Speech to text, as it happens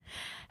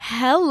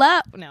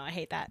Hello. No, I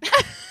hate that.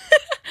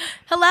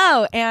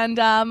 Hello, and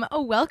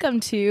welcome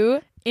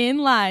to In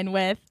Line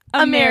with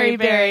A Mary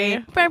Berry.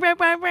 We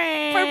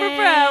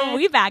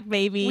back,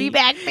 baby. We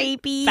back,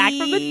 baby. Back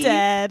from the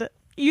dead.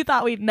 You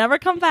thought we'd never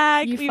come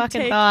back. You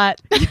fucking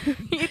thought.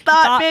 You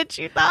thought, bitch.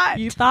 You thought.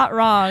 You thought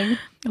wrong.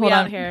 Hold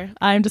on. Out here.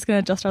 I'm just going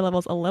to adjust our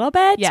levels a little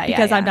bit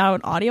because I'm now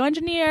an audio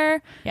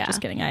engineer. Yeah.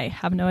 Just kidding. I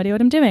have no idea what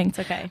I'm doing. It's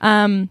okay.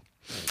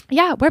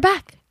 Yeah, we're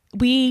back.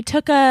 We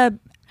took a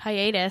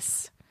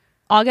Hiatus.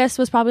 August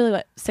was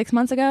probably 6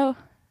 months ago.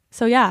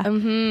 So yeah,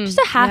 just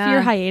a half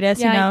year hiatus.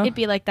 Yeah, you know, it'd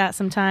be like that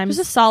sometimes.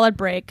 just a solid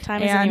break.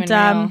 Time isn't even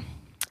real.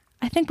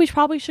 I think we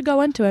probably should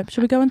go into it.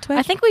 Should we go into it?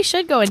 I think we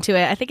should go into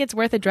it. I think it's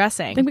worth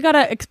addressing. I think we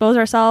gotta expose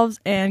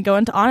ourselves and go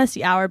into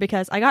honesty hour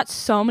because I got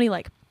so many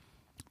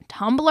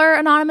Tumblr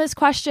anonymous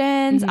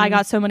questions. I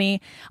got so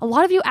many. A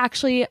lot of you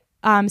actually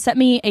sent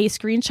me a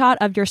screenshot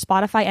of your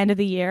Spotify end of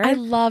the year. I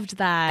loved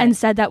that. And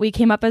said that we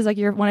came up as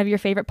one of your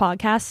favorite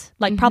podcasts.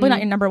 Probably not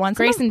your number one.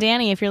 Grace and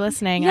Danny, if you're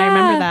listening, I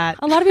remember that.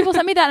 A lot of people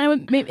sent me that,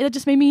 and it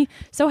just made me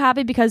so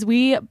happy because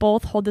we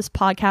both hold this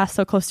podcast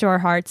so close to our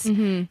hearts.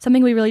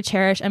 Something we really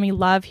cherish, and we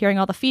love hearing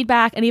all the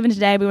feedback. And even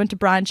today, we went to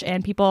brunch,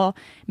 and people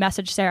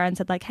messaged Sarah and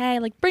said hey,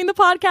 bring the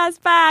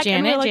podcast back.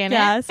 Janet.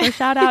 Yeah, so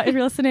shout out if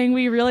you're listening.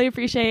 We really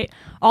appreciate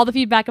all the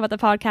feedback about the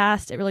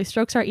podcast. It really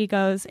strokes our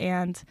egos,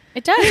 and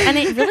it does, and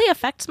it really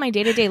affects my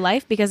day-to-day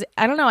life because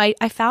I don't know, I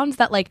found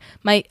that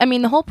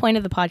the whole point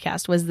of the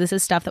podcast was this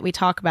is stuff that we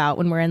talk about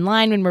when we're in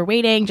line, when we're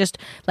waiting, just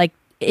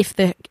if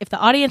the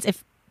audience,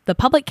 if the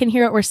public can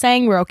hear what we're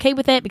saying, we're okay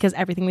with it because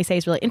everything we say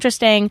is really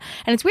interesting.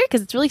 And it's weird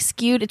because it's really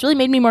skewed. It's really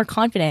made me more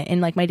confident in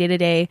my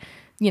day-to-day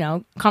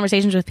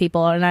conversations with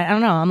people. And I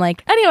don't know,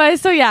 anyway,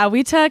 so yeah,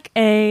 we took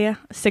a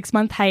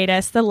 6-month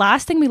hiatus. The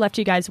last thing we left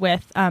you guys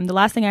with, the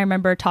last thing I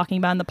remember talking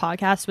about in the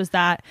podcast was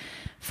that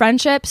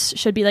friendships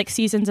should be like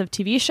seasons of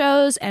TV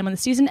shows, and when the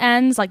season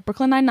ends, like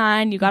Brooklyn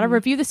Nine-Nine, you got to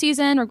review the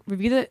season or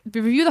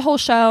review the whole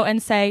show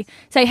and say,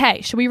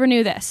 hey, should we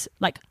renew this?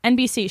 Like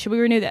NBC, should we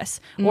renew this?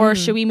 Or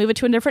should we move it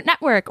to a different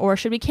network? Or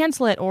should we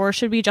cancel it? Or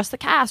should we adjust the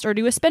cast or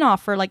do a spinoff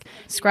for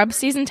Scrubs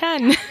season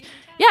 10?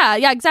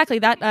 Yeah, exactly.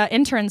 That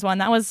interns one,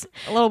 that was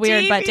a little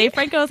weird, but Dave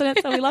Franco's in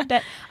it, so we loved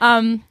it.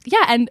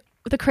 Yeah, and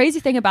the crazy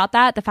thing about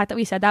that, the fact that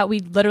we said that, we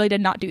literally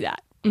did not do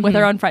that with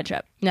our own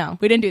friendship. No.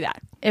 We didn't do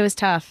that. It was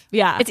tough.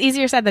 Yeah. It's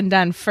easier said than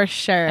done, for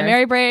sure. And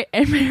Mary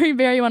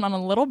Berry went on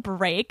a little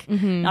break.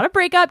 Not a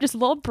breakup, just a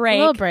little break. A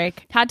little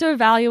break. Had to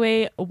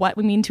evaluate what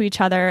we mean to each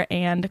other,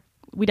 and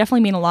we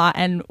definitely mean a lot,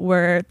 and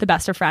we're the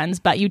best of friends,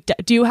 but you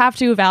do have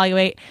to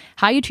evaluate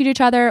how you treat each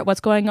other, what's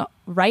going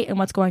right and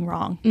what's going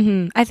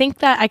wrong. I think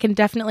that I can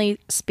definitely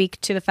speak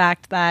to the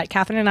fact that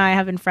Catherine and I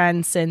have been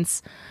friends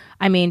since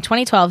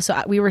 2012,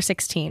 so we were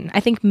 16. I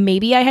think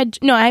maybe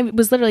I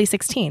was literally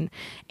 16,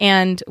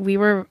 and we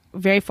were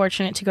very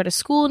fortunate to go to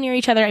school near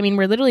each other.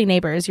 We're literally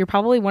neighbors. You're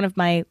probably one of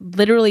my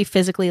literally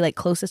physically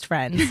closest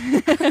friends.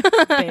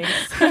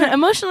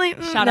 Emotionally,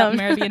 shout out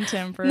Mary and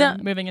Tim for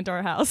moving into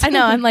our house. I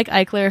know, I'm like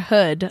Eichler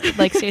Hood,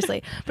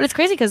 seriously. But it's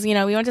crazy because we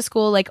went to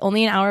school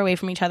only an hour away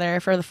from each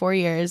other for the 4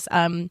 years.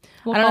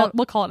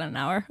 We'll call it an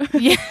hour.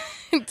 Yeah.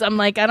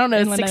 I'm I don't know,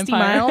 Inland 60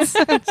 Empire. miles.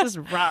 It's just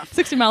rough.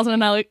 60 miles in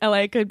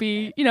LA could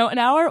be, an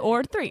hour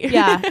or 3.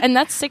 Yeah, and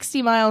that's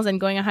 60 miles and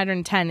going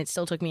 110. It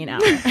still took me an hour.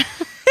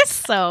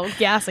 So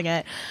gassing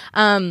it.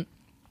 And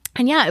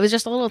yeah, it was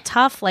just a little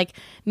tough.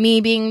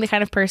 Me being the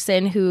kind of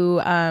person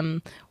who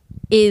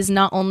is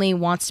not only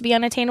wants to be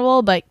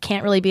unattainable, but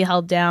can't really be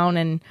held down,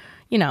 and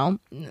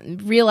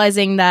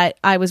realizing that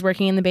I was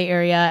working in the Bay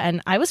Area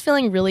and I was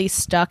feeling really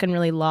stuck and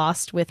really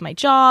lost with my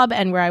job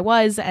and where I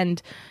was.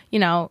 And,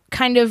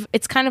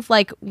 it's kind of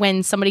like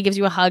when somebody gives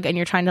you a hug and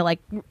you're trying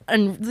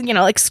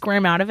to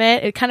squirm out of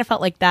it. It kind of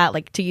felt like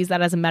that, to use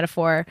that as a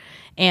metaphor.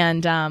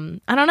 And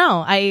I don't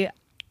know.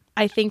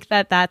 I think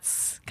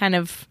that's kind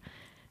of,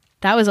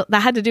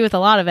 that had to do with a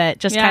lot of it.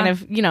 Just kind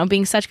of,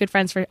 being such good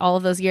friends for all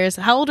of those years.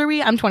 How old are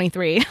we? I'm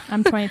 23.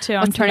 I'm 22.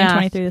 I'm turning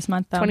 23 this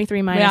month, though.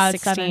 23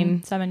 minus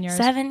 16. 7 years.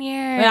 7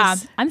 years. Yeah.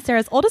 I'm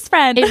Sarah's oldest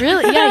friend. You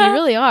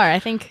really are. I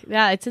think,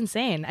 it's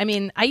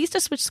insane. I used to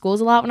switch schools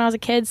a lot when I was a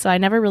kid, so I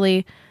don't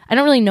really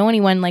know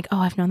anyone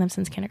I've known them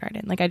since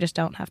kindergarten. I just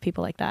don't have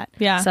people like that.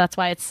 Yeah. So that's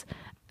why it's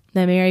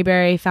the Mary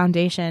Berry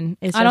Foundation.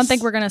 I don't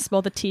think we're going to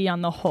spill the tea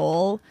on the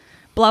whole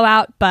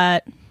blowout,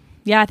 but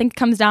yeah, I think it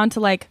comes down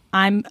to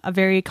I'm a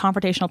very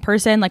confrontational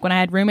person. When I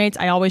had roommates,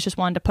 I always just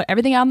wanted to put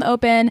everything out in the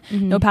open,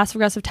 no passive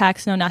aggressive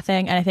text, no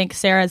nothing. And I think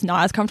Sarah is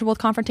not as comfortable with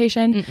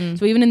confrontation.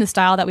 So even in the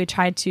style that we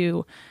tried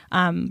to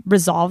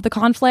resolve the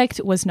conflict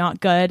was not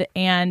good.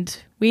 And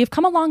we've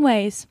come a long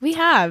ways. We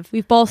have.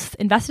 We've both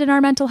invested in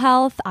our mental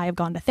health. I have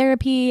gone to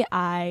therapy.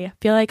 I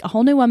feel like a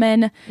whole new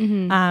woman,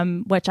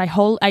 which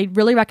I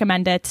really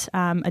recommend it.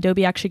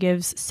 Adobe actually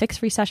gives 6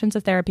 free sessions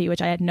of therapy,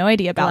 which I had no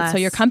idea about. Bless. So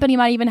your company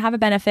might even have a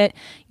benefit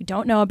you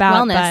don't know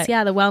about. Wellness.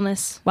 Yeah, the wellness.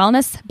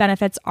 Wellness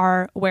benefits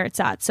are where it's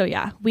at. So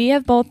yeah, we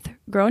have both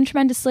grown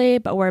tremendously,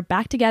 but we're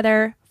back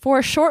together for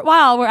a short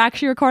while, we're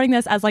actually recording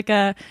this as like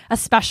a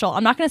special.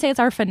 I'm not going to say it's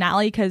our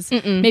finale because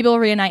maybe we'll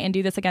reunite and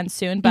do this again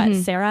soon, but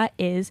Sarah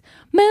is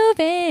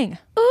moving.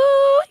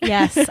 Ooh,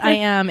 yes, I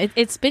am.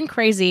 It's been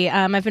crazy.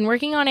 I've been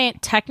working on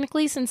it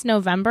technically since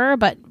November,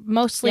 but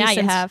mostly since...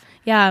 you have.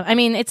 Yeah, I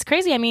mean, it's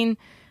crazy. I mean,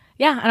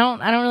 yeah, I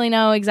don't really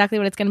know exactly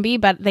what it's going to be,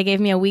 but they gave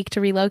me a week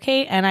to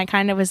relocate, and I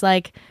kind of was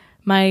like,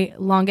 my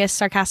longest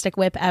sarcastic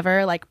whip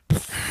ever, like,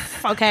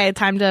 okay,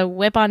 time to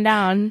whip on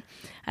down.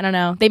 I don't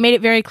know. They made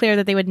it very clear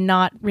that they would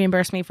not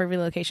reimburse me for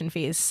relocation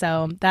fees.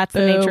 So that's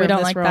the nature of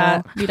this role.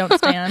 That. We don't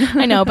stand.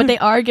 I know, but they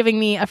are giving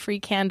me a free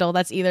candle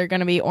that's either going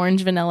to be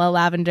orange, vanilla,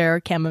 lavender,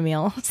 or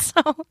chamomile.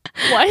 So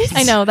what?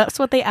 I know. That's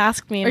what they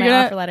asked me in my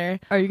offer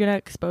letter. Are you going to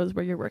expose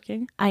where you're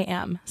working? I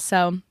am.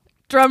 So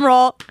drum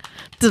roll.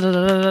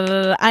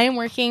 I am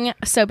working.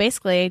 So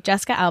basically,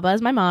 Jessica Alba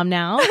is my mom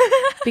now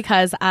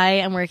because I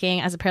am working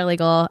as a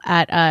paralegal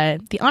at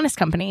the Honest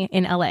Company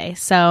in LA.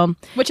 So,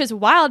 which is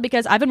wild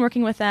because I've been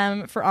working with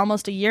them for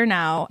almost a year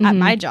now at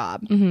my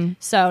job.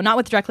 So not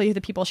with directly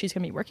the people she's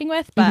going to be working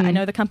with, but I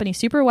know the company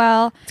super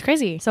well. It's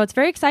crazy. So it's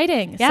very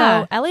exciting.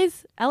 Yeah. So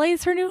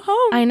LA's her new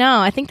home. I know.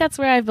 I think that's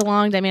where I've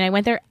belonged. I mean, I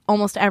went there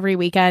almost every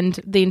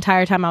weekend the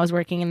entire time I was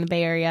working in the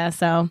Bay Area.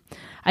 So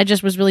I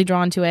just was really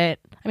drawn to it.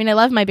 I mean, I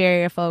love my Bay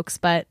Area folks,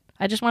 but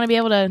I just want to be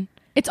able to...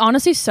 It's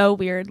honestly so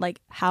weird,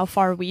 like, how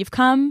far we've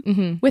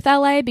come with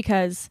LA,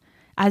 because,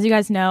 as you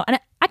guys know, and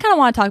I kind of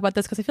want to talk about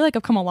this because I feel like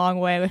I've come a long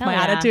way with my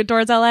attitude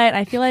towards LA, and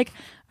I feel like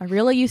I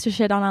really used to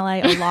shit on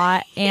LA a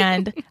lot,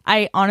 and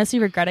I honestly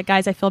regret it,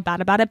 guys. I feel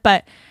bad about it,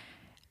 but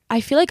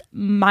I feel like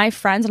my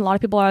friends and a lot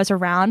of people I was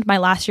around my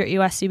last year at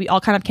USC, we all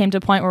kind of came to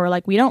a point where we're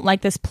like, we don't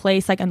like this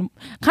place, like, and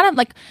kind of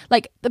like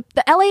the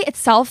LA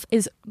itself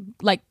is,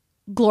 like,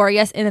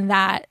 glorious in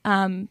that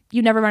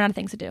you never run out of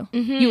things to do.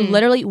 You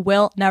literally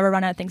will never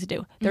run out of things to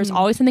do. There's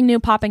always something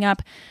new popping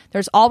up.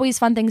 There's always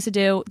fun things to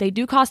do. They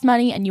do cost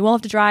money, and you will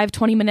have to drive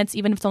 20 minutes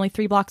even if it's only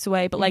 3 blocks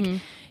away, but like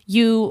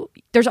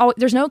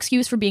there's no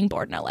excuse for being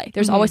bored in LA.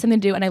 There's always something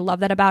to do, and I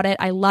love that about it.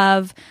 I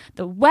love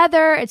the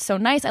weather. It's so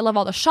nice. I love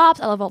all the shops.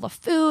 I love all the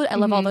food. I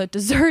love all the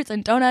desserts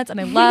and donuts,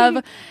 and I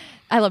love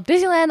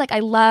Disneyland. Like I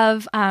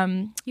love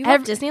You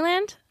love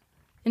Disneyland?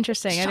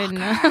 Interesting. Shocker. I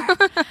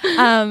didn't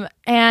know.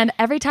 And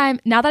every time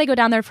now that I go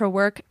down there for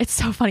work, it's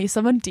so funny.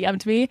 Someone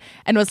DM'd me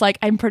and was like,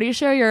 I'm pretty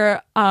sure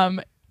you're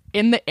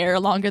in the air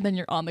longer than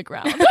you're on the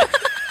ground.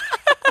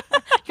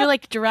 You're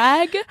like,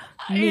 drag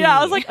me. Yeah,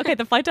 I was like, okay,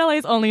 the flight to LA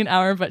is only an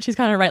hour, but she's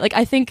kind of right. Like,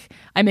 I think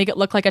I make it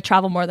look like I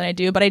travel more than I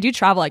do, but I do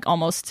travel like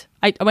almost.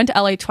 I went to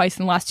LA twice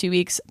in the last 2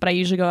 weeks, but I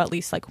usually go at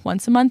least like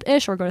once a month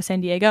ish, or go to San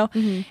Diego,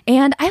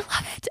 and I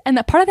love it. And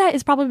that part of that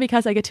is probably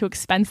because I get to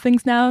expense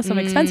things now, so I'm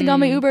expensing all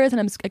my Ubers and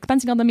I'm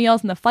expensing all the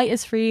meals, and the flight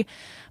is free.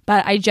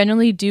 But I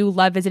genuinely do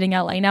love visiting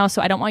LA now,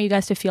 so I don't want you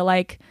guys to feel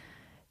like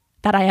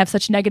that I have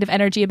such negative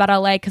energy about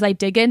LA, because I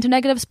did get into a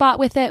negative spot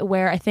with it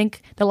where I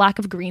think the lack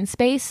of green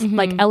space,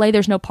 like LA,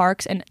 there's no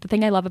parks. And the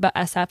thing I love about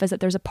SF is that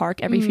there's a park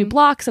every few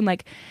blocks, and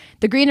like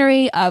the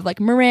greenery of like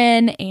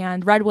Marin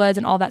and Redwoods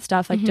and all that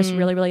stuff, like just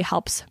really, really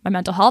helps my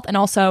mental health. And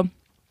also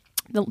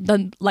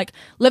the like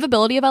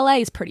livability of LA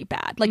is pretty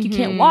bad. Like you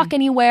can't walk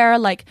anywhere,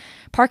 like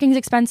parking's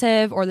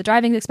expensive, or the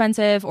driving's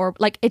expensive, or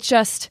like it's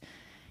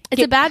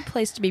a bad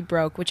place to be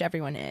broke, which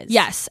everyone is.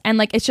 Yes. And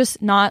like it's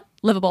just not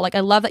livable. Like I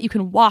love that you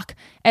can walk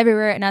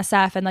everywhere in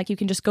SF, and like you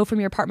can just go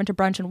from your apartment to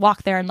brunch and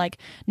walk there, and like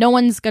no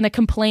one's gonna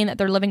complain that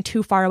they're living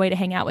too far away to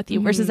hang out with you.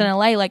 Versus in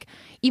LA, like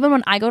even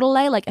when I go to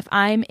LA, like if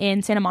I'm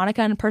in Santa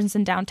Monica and a person's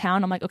in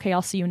downtown, I'm like, okay,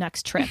 I'll see you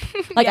next trip.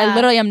 Like I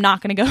literally am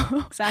not gonna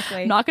go.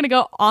 Exactly. Not gonna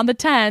go on the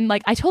 10.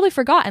 Like I totally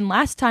forgot. And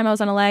last time I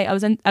was in LA, I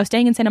was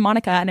staying in Santa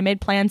Monica, and I made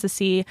plans to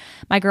see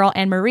my girl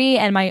Anne Marie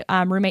and my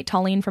roommate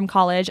Tallene from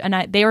college,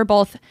 and they were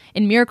both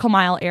in Miracle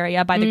Mile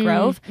area by the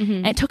Grove,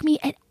 and it took me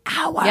an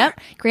hour.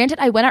 Yep. Granted,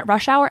 I went at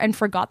rush hour and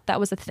forgot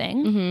that was a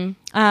thing.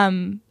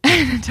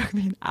 It took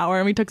me an hour,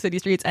 and we took city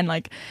streets, and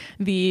like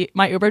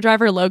my Uber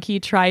driver low-key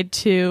tried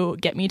to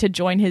get me to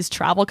join his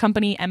travel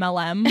company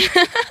MLM,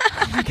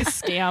 like a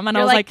scam. And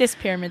I was like, this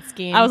pyramid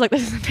scheme. I was like,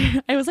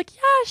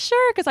 yeah,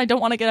 sure, because I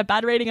don't want to get a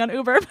bad rating on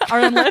Uber or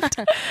on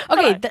Lyft.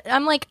 Okay,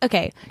 I'm like,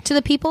 okay, to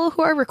the people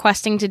who are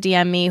requesting to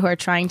DM me, who are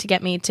trying to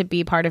get me to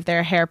be part of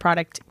their hair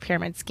product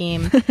pyramid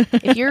scheme,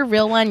 if you're a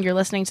real one, you're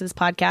listening to this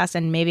podcast,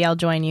 and maybe I'll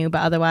join you,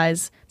 but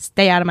otherwise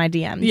stay out of my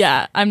DMs.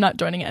 Yeah, I'm not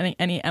joining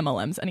any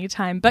MLMs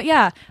anytime. But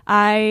yeah,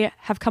 I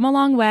have come a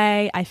long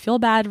way. I feel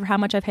bad for how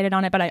much I've hated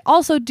on it, but I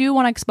also do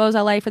want to expose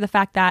LA for the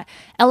fact that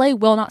LA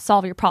will not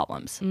solve your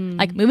problems.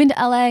 Like moving to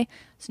LA,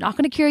 it's not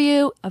going to cure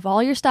you of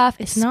all your stuff,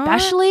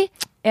 especially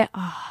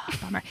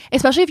bummer.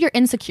 Especially if you're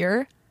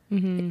insecure.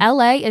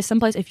 LA is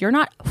someplace, if you're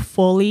not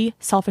fully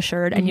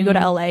self-assured and you go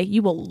to LA,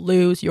 you will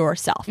lose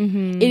yourself.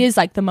 It is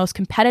like the most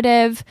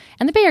competitive,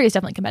 and the Bay Area is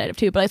definitely competitive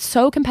too, but it's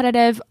so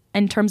competitive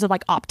in terms of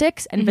like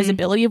optics and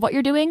visibility of what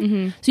you're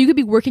doing. So you could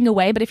be working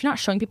away, but if you're not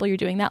showing people you're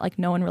doing that, like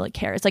no one really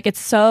cares. Like it's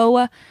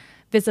so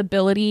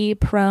visibility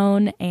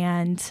prone,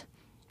 and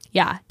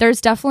Yeah,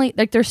 there's definitely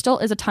like there still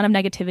is a ton of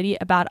negativity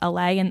about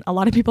LA, and a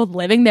lot of people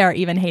living there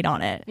even hate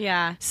on it.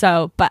 Yeah.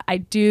 So, but I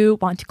do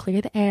want to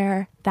clear the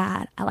air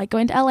that I like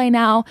going to LA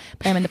now,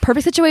 but I'm in the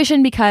perfect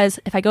situation because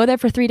if I go there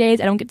for 3 days,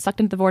 I don't get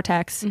sucked into the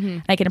vortex.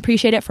 And I can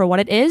appreciate it for what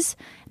it is.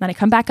 And then I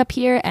come back up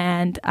here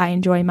and I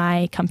enjoy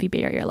my comfy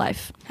Bay Area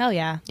life. Hell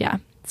yeah. Yeah.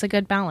 It's a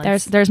good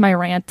balance. There's my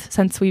rant.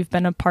 Since we've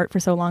been apart for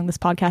so long, this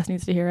podcast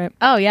needs to hear it.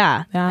 Oh,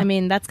 yeah. Yeah. I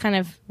mean, that's kind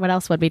of what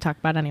else would we talk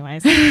about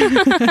anyways?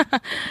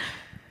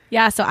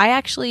 Yeah, so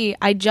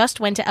I just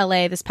went to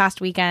LA this past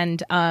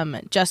weekend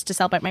just to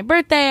celebrate my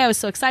birthday. I was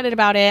so excited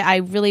about it. I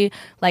really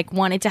like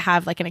wanted to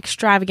have like an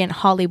extravagant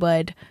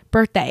Hollywood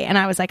birthday. And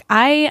I was like,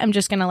 I am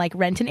just going to like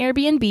rent an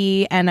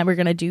Airbnb and we're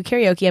going to do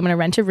karaoke. I'm going to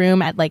rent a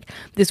room at like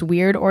this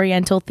weird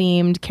Oriental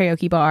themed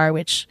karaoke bar,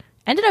 which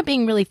ended up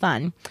being really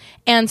fun.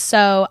 And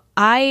so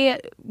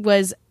it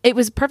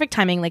was perfect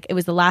timing. Like it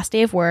was the last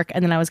day of work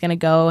and then I was going to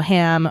go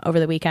ham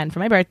over the weekend for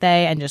my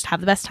birthday and just have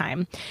the best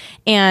time.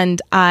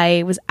 And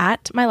I was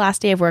at my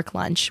last day of work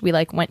lunch. We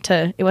like went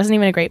to, it wasn't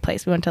even a great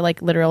place. We went to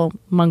like literal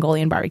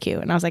Mongolian barbecue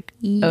and I was like,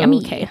 Yummy.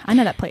 okay. I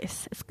know that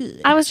place. It's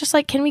good. I was just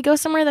like, can we go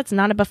somewhere that's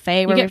not a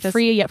buffet? You get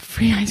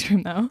free ice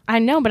cream though. I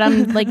know, but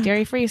I'm like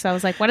dairy free. So I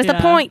was like, what is the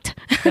Yeah. point?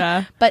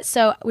 Yeah. But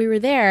so we were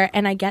there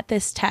and I get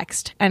this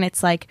text and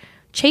it's like,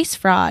 Chase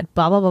fraud,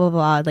 blah, blah, blah, blah,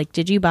 blah. Like,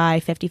 did you buy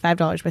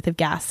 $55 worth of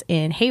gas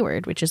in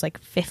Hayward, which is like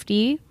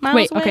 50 miles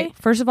Wait, away? okay.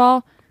 First of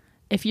all,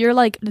 if you're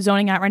like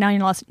zoning out right now and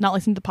you're not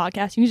listening to the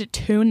podcast, you need to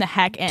tune the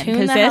heck in.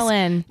 Tune the hell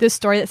in. This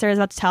story that Sarah's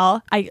about to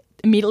tell, I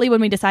immediately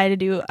when we decided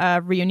to do a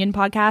reunion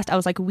podcast, I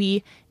was like,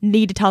 we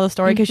need to tell the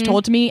story because she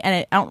told it to me.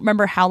 And I don't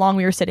remember how long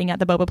we were sitting at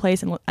the boba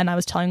place and I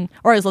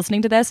was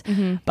listening to this,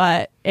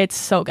 but it's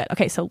so good.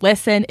 Okay, so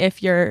listen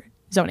if you're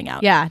zoning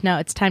out. Yeah, no,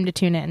 it's time to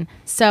tune in.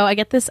 So I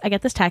get this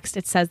text.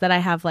 It says that I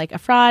have like a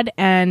fraud,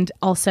 and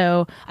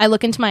also I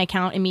look into my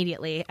account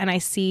immediately and I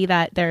see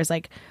that there's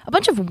like a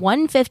bunch of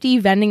 150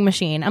 vending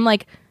machine. I'm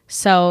like,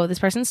 so this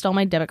person stole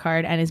my debit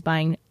card and is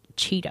buying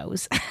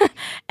Cheetos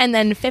and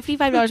then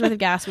 $55 worth of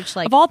gas, which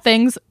like Of all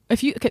things,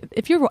 if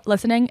you're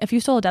listening, if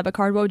you stole a debit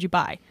card, what would you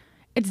buy?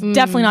 It's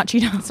definitely not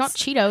Cheetos. it's not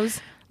Cheetos.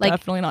 Like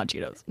Definitely not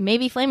Cheetos.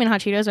 maybe Flamin' Hot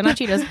Cheetos or not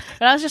Cheetos.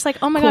 But I was just like,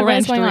 oh my Cool God, what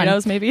is Ranch going on?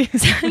 Doritos, maybe.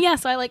 Yeah,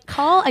 so I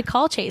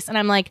call Chase and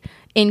I'm like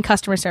in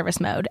customer service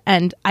mode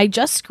and I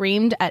just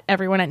screamed at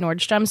everyone at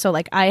Nordstrom, so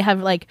like I have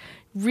like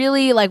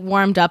really like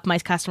warmed up my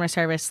customer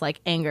service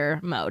like anger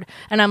mode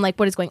and I'm like,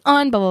 what is going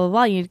on, blah blah blah,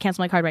 blah. You need to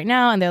cancel my card right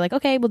now. And they're like,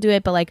 okay, we'll do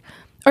it, but like,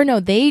 or no,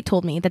 they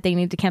told me that they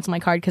needed to cancel my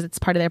card because it's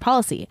part of their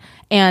policy.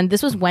 And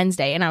this was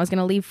Wednesday and I was going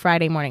to leave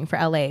Friday morning for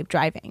LA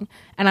driving,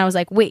 and I was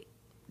like, wait,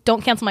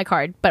 don't cancel my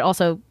card, but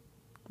also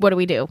what do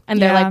we do?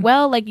 And they're Yeah. like,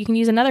 well, like you can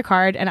use another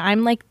card. And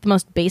I'm like the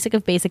most basic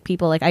of basic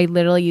people. Like I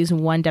literally use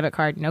one debit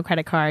card, no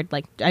credit card.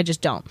 Like I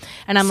just don't.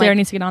 And I'm Sarah like,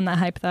 needs to get on that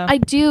hype though. I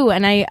do.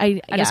 And I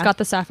just got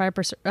the Sapphire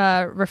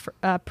I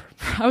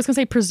was gonna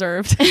say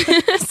preserved.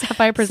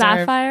 Sapphire Preserve.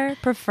 Sapphire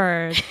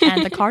Preferred.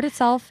 And the card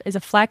itself is a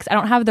flex. I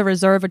don't have the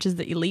Reserve, which is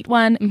the elite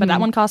one, but that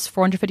one costs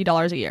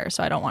 $450 a year,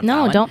 so I don't want that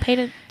No, one. don't pay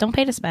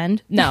to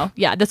spend. No,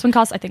 yeah, this one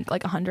costs I think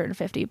like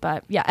 $150,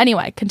 but yeah,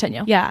 anyway,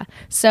 continue. Yeah.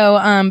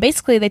 So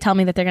basically they tell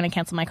me that they're gonna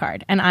cancel my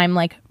card and I'm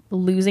like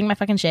losing my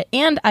fucking shit.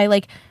 And I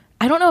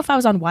don't know if I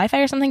was on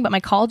Wi-Fi or something, but my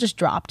call just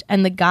dropped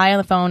and the guy on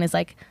the phone is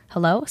like,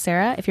 hello,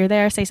 Sarah, if you're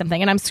there, say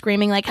something. And I'm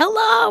screaming like,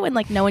 hello, and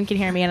like no one can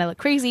hear me and I look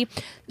crazy.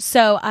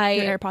 So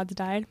Your AirPods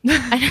died.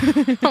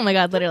 oh my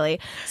God, literally.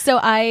 So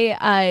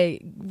I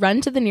run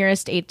to the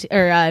nearest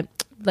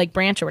like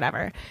branch or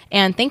whatever,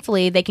 and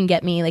thankfully they can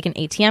get me like an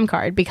ATM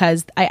card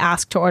because I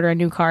asked to order a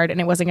new card and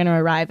it wasn't going to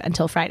arrive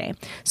until Friday.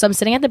 So I'm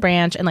sitting at the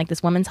branch and like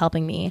this woman's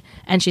helping me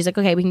and she's like,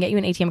 okay, we can get you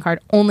an ATM card,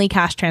 only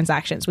cash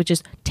transactions, which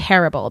is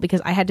terrible because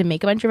I had to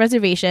make a bunch of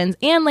reservations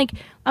and like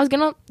I was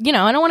gonna,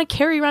 I don't want to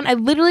carry around. I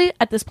literally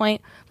at this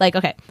point, like,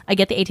 okay, I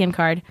get the ATM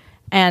card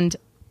and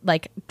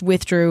like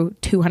withdrew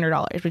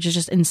 $200, which is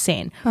just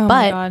insane. Oh my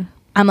but God.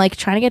 I'm like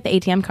trying to get the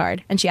ATM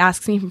card and she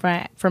asks me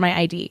for my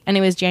ID and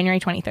it was January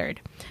 23rd.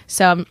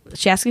 So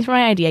she asks me for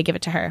my ID. I give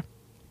it to her.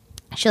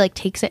 She like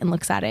takes it and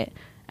looks at it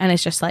and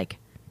it's just like,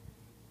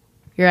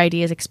 your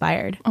ID is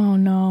expired. Oh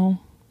no.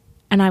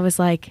 And I was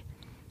like,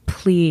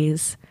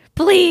 please,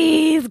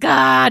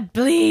 God,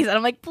 please. And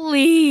I'm like,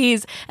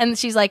 please. And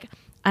she's like,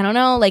 I don't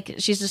know. Like,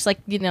 she's just like,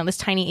 this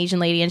tiny Asian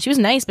lady. And she was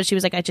nice, but she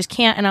was like, I just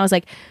can't. And I was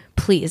like,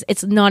 please.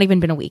 It's not even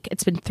been a week.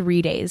 It's been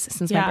 3 days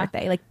since my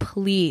birthday. Like,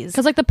 please.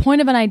 Because like the point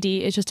of an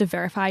ID is just to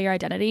verify your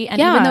identity. And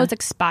even though it's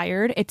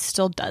expired, it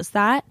still does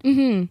that.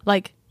 Mm-hmm.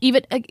 Like,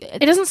 even...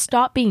 it doesn't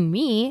stop being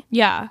me.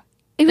 Yeah.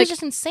 It was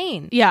just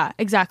insane. Yeah,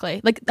 exactly.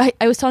 Like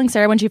I was telling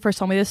Sarah when she first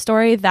told me this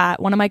story that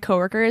one of my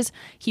coworkers,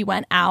 he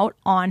went out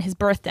on his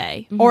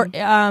birthday or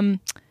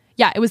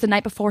it was the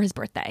night before his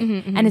birthday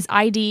and his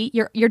ID,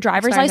 your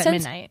driver's Expires at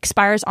license midnight.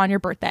 expires on your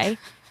birthday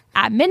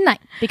at midnight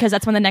because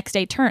that's when the next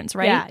day turns,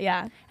 right?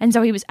 Yeah. And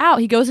so he was out.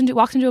 He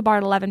walks into a bar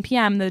at 11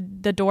 p.m.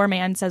 The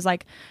doorman says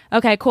like,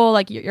 okay, cool.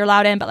 Like you're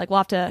allowed in, but like we'll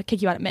have to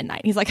kick you out at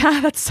midnight. He's like,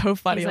 that's so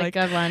funny. He's like,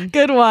 good one.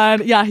 Good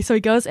one. Yeah. So he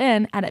goes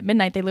in and at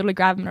midnight they literally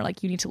grab him and are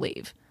like, you need to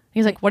leave.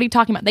 He's like, what are you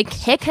talking about? They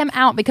kick him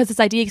out because his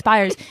ID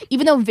expires,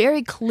 even though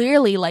very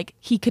clearly, like,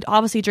 he could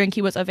obviously drink.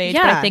 He was of age.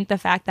 But I think the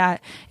fact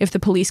that if the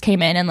police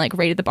came in and, like,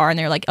 raided the bar and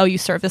they're like, oh, you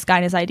served this guy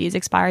and his ID is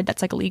expired,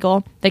 that's, like,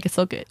 illegal. They could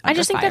still get I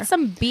just think that's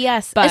some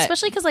BS. But,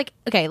 especially because, like,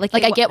 okay. Like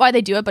I get why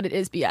they do it, but it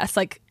is BS.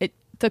 Like,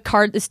 the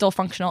card is still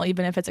functional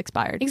even if it's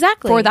expired.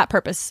 Exactly. For that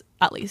purpose,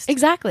 at least.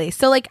 Exactly.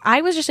 So, like,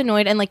 I was just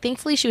annoyed, and, like,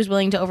 thankfully she was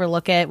willing to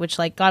overlook it, which,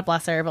 like, God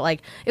bless her, but,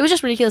 like, it was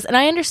just ridiculous. And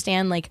I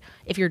understand, like,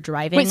 if you're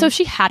driving. Wait, so if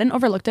she hadn't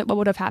overlooked it, what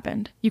would have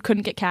happened? You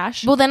couldn't get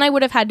cash? Well, then I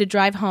would have had to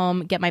drive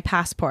home, get my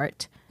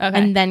passport,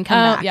 and then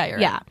come back. Yeah, you're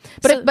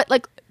right. But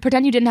like,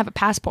 pretend you didn't have a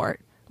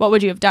passport. What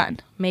would you have done?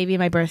 Maybe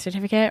my birth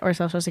certificate or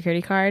social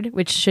security card,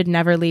 which should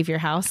never leave your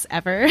house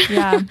ever.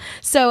 Yeah.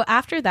 So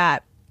after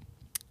that,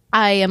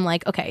 I am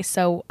like, okay,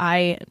 so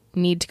I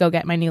need to go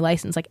get my new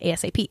license, like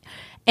ASAP.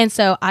 And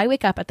so I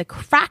wake up at the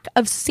crack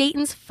of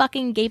Satan's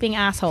fucking gaping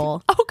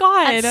asshole. Oh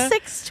God! At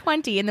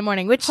 6:20 in the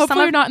morning. Which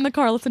hopefully you're not in the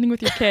car listening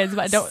with your kids.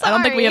 But I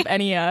don't think we have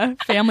any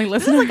family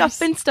listeners. This is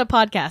like a Finsta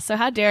podcast. So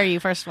how dare you,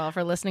 first of all,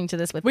 for listening to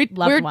this with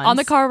loved ones? On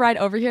the car ride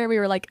over here, we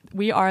were like,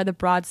 we are the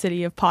Broad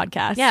City of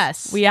podcasts.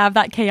 Yes, we have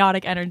that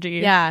chaotic energy.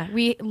 Yeah,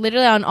 we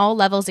literally on all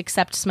levels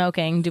except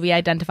smoking do we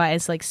identify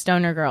as like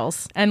stoner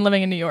girls and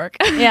living in New York.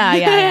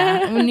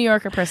 Yeah. New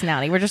Yorker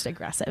personality. We're just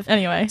aggressive.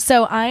 Anyway,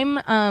 so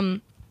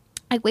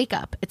I wake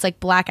up. It's like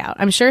blackout.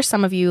 I'm sure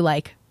some of you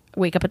like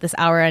wake up at this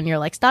hour and you're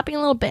like, stop being a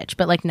little bitch.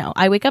 But like, no,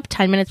 I wake up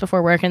 10 minutes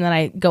before work and then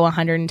I go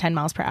 110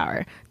 miles per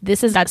hour.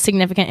 This is that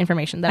significant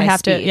information that I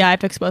have to. Yeah, I have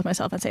to expose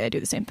myself and say I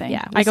do the same thing.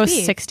 Yeah, I go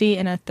 60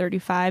 in a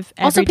 35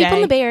 every also, day. people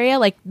in the Bay Area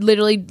like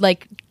literally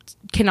like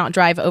cannot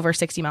drive over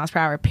 60 miles per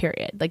hour,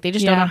 period. Like they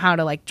just don't know how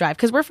to like drive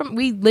because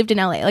we lived in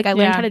LA. Like I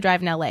learned how to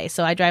drive in LA,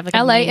 so I drive like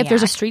LA. a maniac. If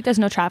there's a street there's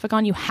no traffic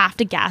on, you have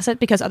to gas it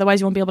because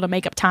otherwise you won't be able to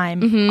make up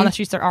time on the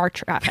streets there are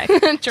traffic.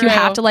 True. You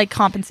have to like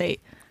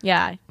compensate.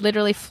 Yeah,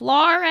 literally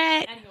floor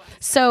it.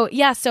 So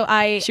you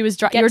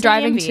were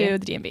driving to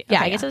the DMV.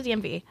 Yeah, I get to the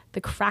DMV.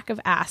 The crack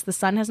of ass. The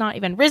sun has not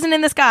even risen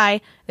in the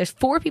sky. There's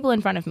 4 people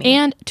in front of me.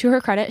 And to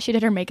her credit, she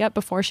did her makeup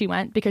before she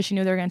went because she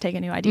knew they were going to take a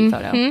new ID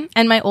photo.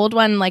 And my old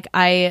one, like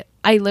I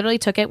literally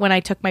took it when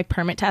I took my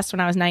permit test when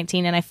I was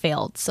 19 and I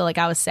failed. So like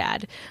I was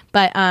sad.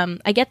 But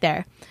I get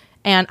there.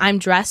 And I'm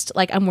dressed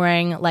like I'm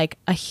wearing like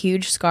a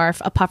huge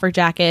scarf, a puffer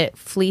jacket,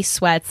 fleece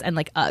sweats, and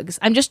like Uggs.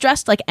 I'm just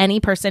dressed like any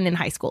person in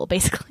high school,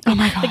 basically. Oh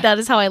my God. Like that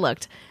is how I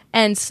looked.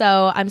 And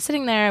so I'm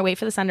sitting there, I wait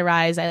for the sun to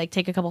rise. I like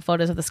take a couple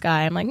photos of the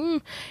sky. I'm like,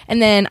 And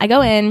then I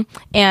go in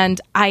and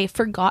I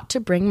forgot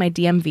to bring my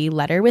DMV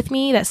letter with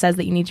me that says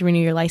that you need to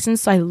renew your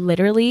license. So I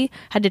literally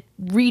had to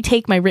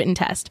retake my written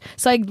test.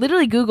 So I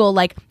literally Google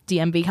like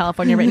DMV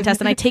California written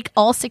test and I take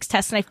all 6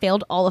 tests and I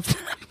failed all of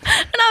them.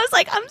 And I was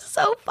like, I'm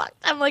so fucked.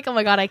 I'm like, oh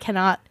my God, I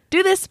cannot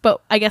do this,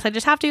 but I guess I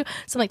just have to.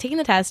 So I'm like taking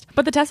the test.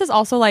 But the test is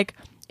also like,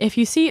 if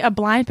you see a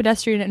blind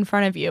pedestrian in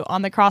front of you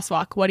on the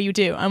crosswalk, what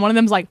do? And one of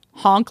them's like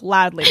honk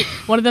loudly.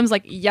 One of them's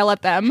like yell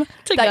at them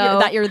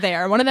that you're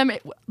there. One of them,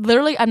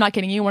 literally, I'm not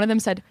kidding you. One of them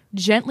said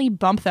gently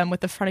bump them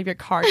with the front of your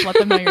car to let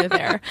them know you're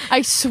there.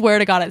 I swear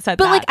to God, it said that.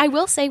 But like, I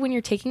will say, when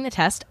you're taking the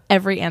test,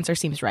 every answer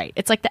seems right.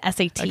 It's like the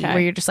SAT where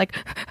you're just like,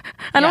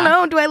 I don't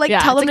know. Do I like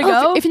tell them to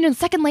go? If you're in the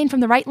second lane from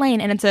the right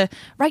lane and it's a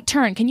right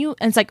turn, can you?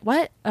 And it's like,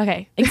 what?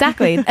 Okay,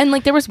 exactly. And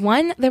like, there was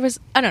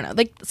I don't know.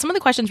 Like some of the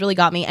questions really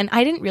got me, and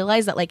I didn't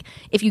realize that like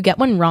if you get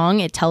one wrong,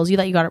 it tells you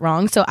that you got it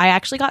wrong. So I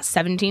actually got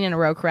 17 in a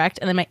row correct,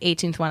 and then my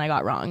 18th one I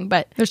got wrong.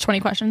 But there's 20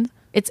 questions.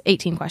 It's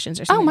 18 questions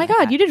or something. Oh my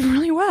God, you did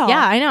really well.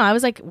 Yeah, I know. I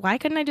was like, why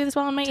couldn't I do this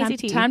well on my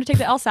ACT? Time to take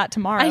the LSAT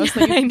tomorrow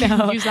so you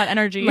can use that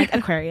energy. Like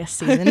Aquarius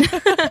season.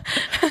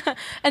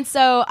 And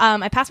so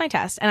I passed my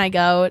test and I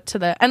go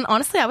to and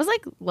honestly, I was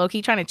like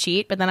low-key trying to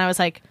cheat, but then I was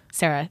like,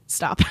 Sarah,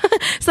 stop.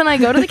 So then I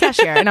go to the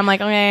cashier and I'm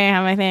like, okay, I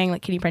have my thing.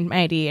 Like, can you print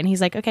my ID? And he's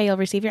like, okay, you'll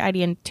receive your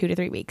ID in 2 to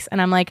 3 weeks. And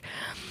I'm like,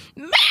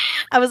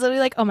 I was literally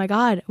like, oh my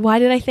God, why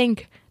did I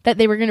think that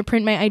they were going to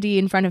print my ID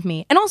in front of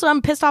me? And also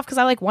I'm pissed off because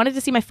I like wanted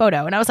to see my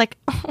photo and I was like,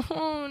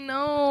 oh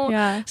no.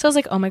 Yeah. So I was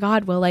like, oh my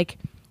God, well, like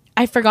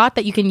I forgot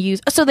that you can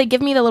use, so they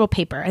give me the little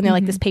paper and they're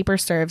like, this paper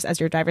serves as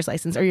your driver's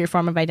license or your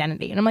form of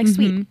identity. And I'm like,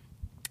 sweet.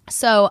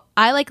 So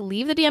I like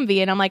leave the DMV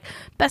and I'm like,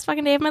 best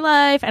fucking day of my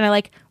life. And I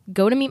like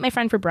go to meet my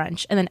friend for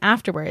brunch. And then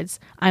afterwards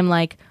I'm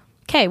like,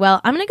 okay, well,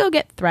 I'm going to go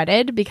get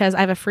threaded because I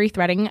have a free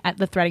threading at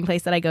the threading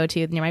place that I go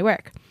to near my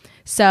work.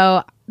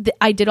 So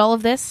I did all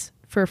of this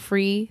for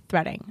free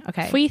threading.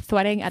 Okay. Free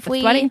threading at the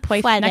threading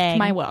place next to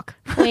my work.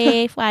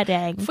 Free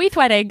threading. Free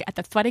threading at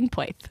the threading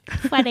place.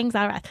 Threading's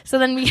all right. So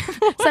then we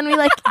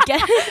like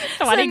get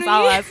threading's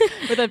all right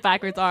with a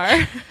backwards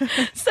R.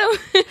 So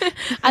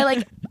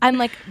I'm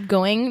like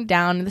going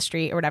down the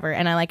street or whatever,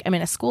 and I'm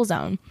in a school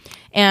zone,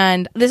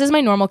 and this is my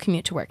normal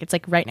commute to work. It's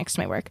like right next to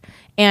my work,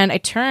 and I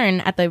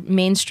turn at the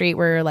main street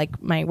where like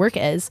my work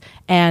is,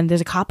 and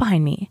there's a cop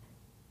behind me,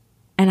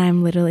 and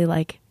I'm literally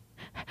like,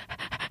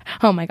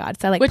 oh my God.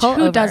 So I like Which pull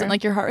who over. doesn't?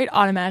 Like your heart rate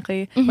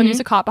automatically when there's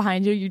a cop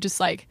behind you, you just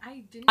like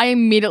I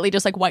immediately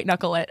just like white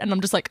knuckle it and I'm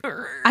just like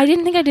Urgh. I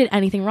didn't think I did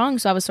anything wrong,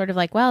 so I was sort of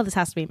like, well, this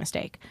has to be a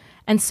mistake.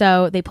 And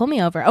so they pull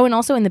me over. Oh, and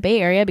also in the Bay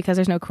Area, because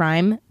there's no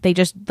crime, they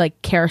just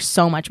like care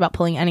so much about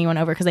pulling anyone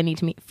over because they need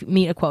to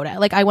meet a quota.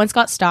 Like I once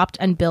got stopped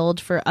and billed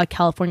for a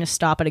California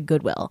stop at a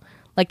Goodwill.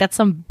 Like that's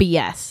some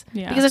BS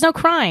because there's no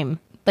crime.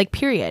 Like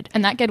period.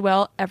 And that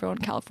Goodwill, everyone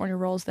in California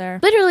rolls there.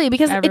 Literally,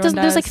 because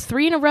there's like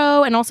 3 in a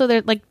row, and also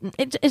they're like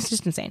it's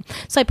just insane.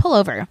 So I pull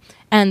over,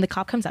 and the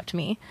cop comes up to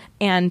me,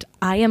 and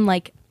I'm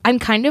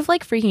kind of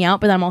like freaking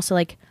out, but I'm also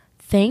like,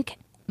 thank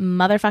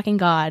motherfucking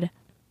God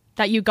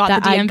that you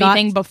got the DMV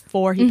thing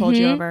before he pulled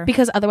you over.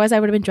 Because otherwise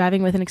I would have been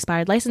driving with an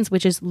expired license,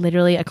 which is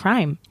literally a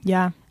crime.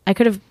 Yeah. I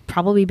could have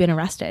probably been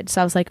arrested. So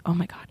I was like, oh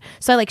my God.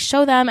 So I like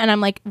show them, and I'm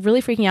like really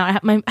freaking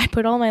out. I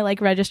put all my like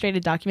registered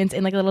documents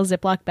in like a little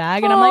Ziploc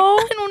bag, and I'm like,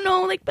 I don't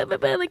know, like,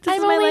 like this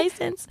is my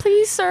license.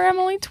 Please, sir, I'm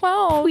only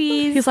 12.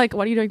 Please. He's like,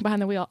 what are you doing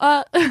behind the wheel?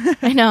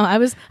 I know. I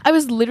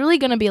was literally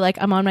gonna be like,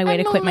 I'm on my way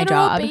to quit my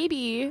job.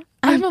 Baby.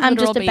 I'm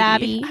just a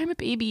babby. I'm a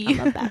baby.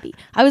 I'm a babby.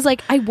 I was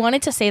like, I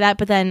wanted to say that,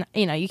 but then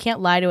you can't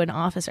lie to an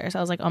officer. So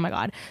I was like, oh my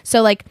God.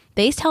 So like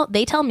they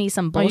tell me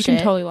some bullshit. You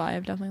can totally lie.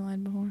 I've definitely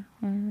lied before.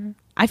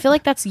 I feel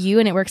like that's you,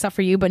 and it works out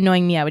for you. But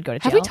knowing me, I would go to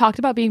jail. Have we talked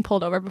about being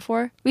pulled over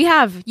before? We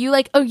have. You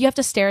like, you have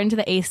to stare into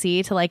the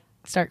AC to like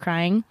start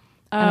crying.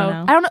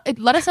 I don't know.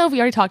 Let us know if we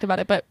already talked about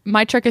it. But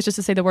my trick is just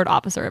to say the word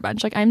officer a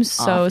bunch. Like, I'm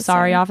so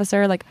sorry,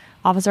 officer. Like,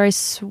 officer, I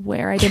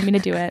swear I didn't mean to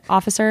do it.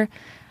 Officer,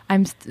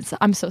 I'm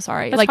so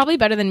sorry. That's like, probably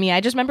better than me. I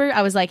just remember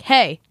I was like,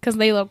 hey, because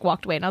they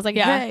walked away, and I was like,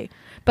 hey.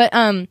 But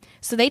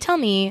so they tell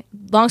me,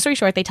 long story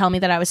short, they tell me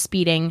that I was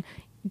speeding,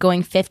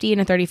 going 50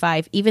 and a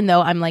 35, even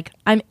though I'm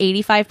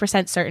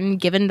 85% certain,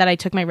 given that I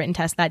took my written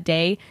test that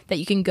day, that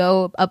you can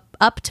go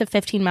up to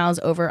 15 miles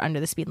over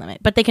under the speed limit,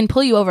 but they can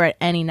pull you over at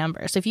any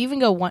number. So if you even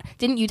go one,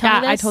 didn't you tell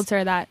me this? I told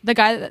Sarah that.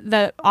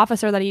 The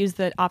officer that I used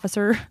the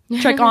officer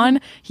trick on,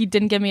 he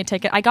didn't give me a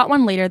ticket. I got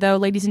one later though,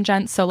 ladies and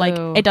gents. So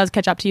it does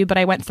catch up to you, but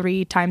I went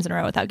 3 times in a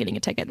row without getting a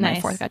ticket. And my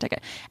 4th got a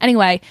ticket.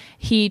 Anyway,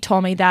 he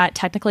told me that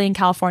technically in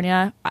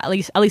California, at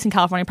least in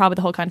California, probably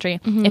the whole country,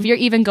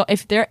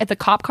 if the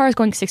cop car is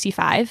going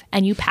 65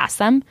 and you pass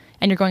them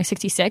and you're going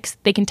 66,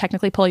 they can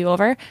technically pull you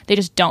over. They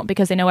just don't,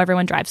 because they know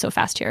everyone drives so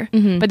fast here.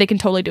 But they can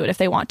totally do it if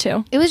they want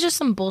to. It was just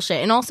some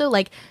bullshit. And also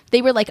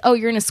they were like, oh,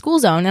 you're in a school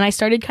zone. And I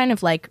started kind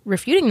of like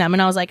refuting them.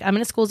 And I was like, I'm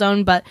in a school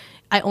zone, but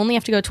I only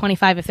have to go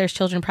 25 if there's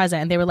children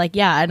present. And they were like,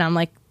 yeah. And I'm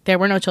like, there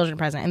were no children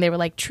present. And they were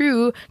like,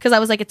 true, because I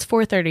was like, it's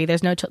 4:30,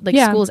 there's no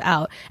school's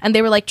out. And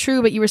they were like,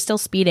 true, but you were still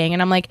speeding.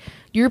 And I'm like,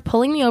 you're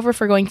pulling me over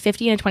for going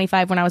 50 and a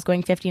 25 when I was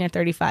going 50 and a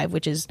 35,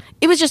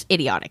 it was just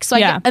idiotic. So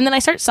and then I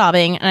start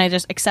sobbing, and I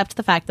just accept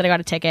the fact that I got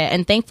a ticket.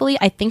 And thankfully,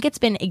 I think it's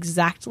been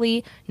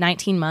exactly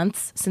 19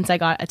 months since I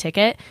got a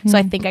ticket. So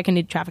I think I can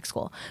do traffic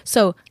school.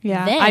 So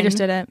then, I just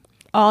did it.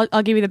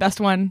 I'll give you the best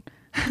one.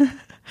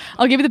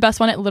 I'll give you the best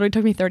one. It literally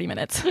took me 30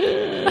 minutes.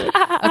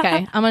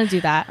 Okay, I'm going to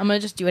do that. I'm going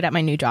to just do it at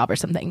my new job or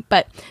something.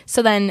 But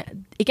so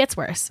then it gets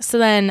worse. So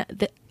then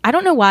I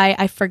don't know why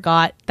I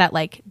forgot that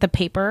like the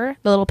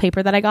little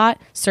paper that I got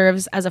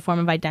serves as a form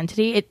of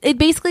identity. It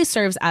basically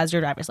serves as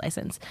your driver's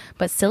license.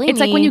 But it's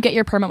like when you get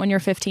your permit when you're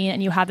 15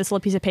 and you have this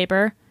little piece of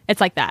paper.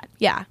 It's like that.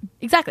 Yeah,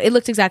 exactly. It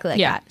looks exactly like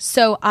that.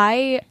 So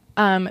I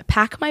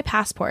pack my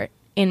passport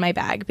in my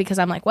bag because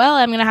I'm like, well,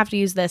 I'm going to have to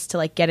use this to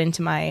like get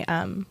into my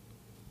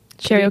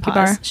karaoke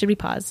bar. Should we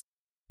pause?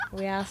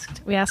 We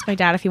asked my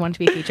dad if he wanted to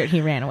be featured.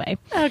 He ran away.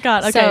 Oh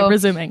God. Okay,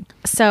 resuming.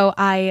 So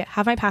I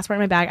have my passport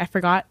in my bag. I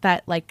forgot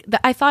that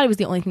I thought it was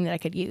the only thing that I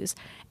could use,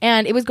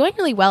 and it was going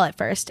really well at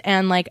first.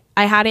 And like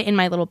I had it in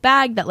my little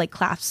bag that like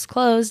clasps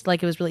closed,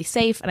 like it was really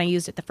safe. And I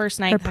used it the first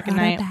night, second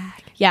night.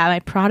 Bag. Yeah,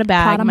 my Prada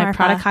bag, my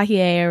Prada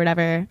Cahier or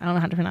whatever. I don't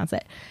know how to pronounce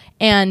it.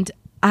 And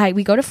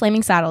we go to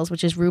Flaming Saddles,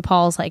 which is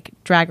RuPaul's like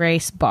drag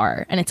race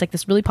bar, and it's like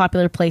this really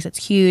popular place.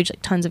 It's huge,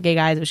 like tons of gay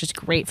guys. It was just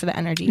great for the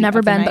energy.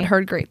 Never been, but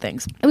heard great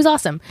things. It was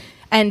awesome.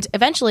 And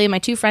eventually my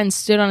 2 friends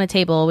stood on a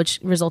table, which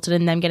resulted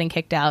in them getting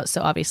kicked out.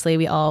 So obviously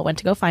we all went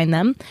to go find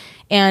them.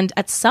 And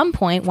at some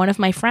point, one of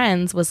my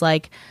friends was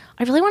like,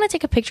 I really want to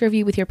take a picture of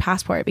you with your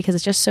passport because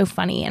it's just so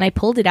funny. And I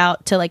pulled it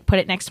out to like put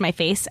it next to my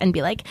face and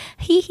be like,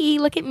 hee hee,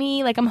 look at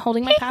me. Like I'm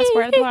holding my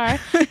passport at the bar.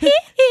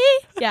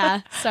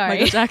 Yeah, sorry.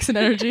 Michael Jackson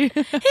energy.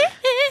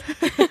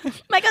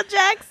 Michael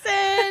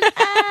Jackson.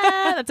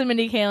 That's a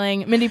Mindy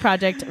Kaling, Mindy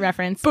Project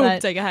reference. Boom,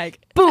 take a hike.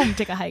 Boom,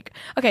 take a hike.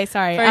 Okay,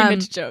 sorry. Very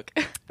Mitch joke.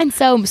 And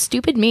so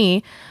stupid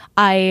me,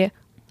 I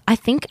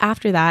think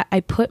after that I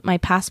put my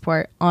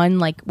passport on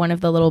like one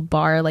of the little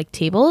bar like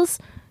tables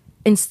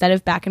instead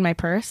of back in my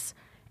purse.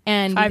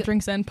 And 5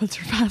 drinks in, puts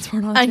her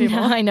passport on the table.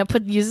 I know.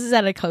 Uses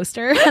it as a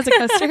coaster.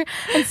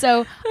 And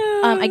so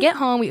I get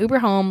home, we Uber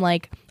home.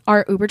 Like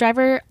our Uber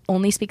driver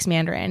only speaks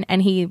Mandarin,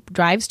 and he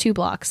drives 2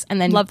 blocks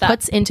and then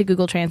puts into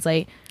Google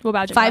Translate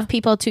 5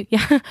 people too.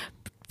 Yeah.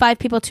 5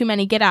 people too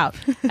many, get out.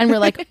 And we're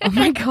like, oh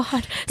my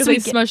God. Because we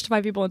smushed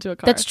 5 people into a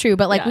car. That's true.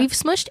 But like we've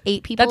smushed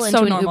 8 people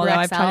into an Uber XL.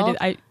 I've tried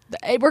to do,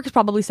 it works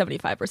probably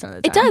 75% of the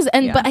time. It does.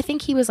 And but I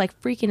think he was like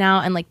freaking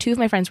out, and like 2 of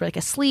my friends were like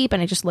asleep,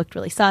 and it just looked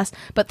really sus.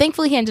 But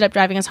thankfully he ended up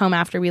driving us home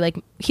after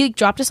he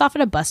dropped us off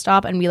at a bus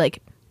stop, and we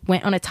like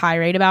went on a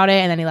tirade about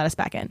it, and then he let us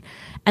back in.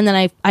 And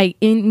then I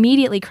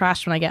immediately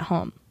crashed when I get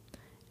home.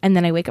 And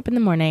then I wake up in the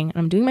morning and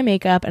I'm doing my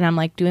makeup and I'm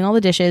like doing all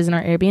the dishes in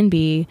our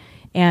Airbnb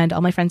and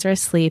all my friends are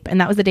asleep. And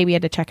that was the day we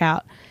had to check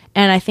out.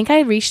 And I think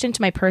I reached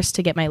into my purse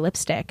to get my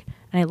lipstick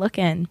and I look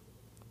in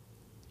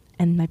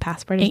and my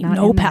passport is not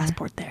in there.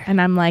 Passport there. And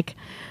I'm like,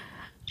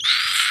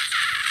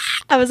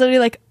 I was literally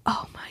like,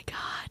 oh my God,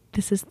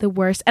 this is the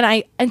worst.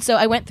 And so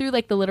I went through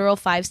like the literal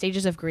 5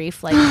 stages of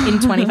grief, like in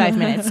 25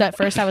 minutes. So at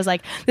first I was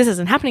like, this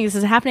isn't happening.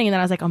 And then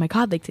I was like, oh my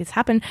God, like this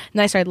happened. And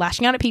then I started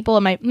lashing out at people.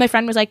 And my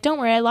friend was like, don't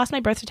worry, I lost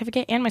my birth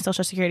certificate and my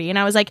social security. And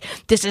I was like,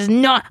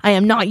 I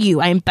am not you.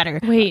 I am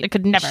better. Wait, I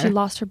could never. She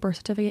lost her birth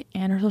certificate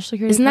and her social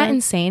security Isn't card? that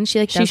insane? She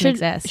like doesn't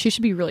exist. She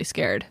should be really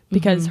scared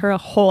because her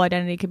whole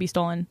identity could be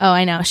stolen. Oh,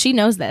 I know. She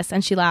knows this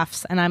and she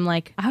laughs. And I'm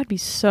like, I would be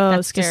so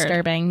that's scared.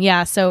 disturbing.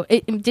 Yeah. So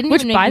it didn't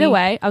Which, even make by the me-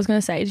 way, I was going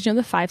to say, did you know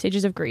the 5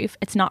 stages of grief?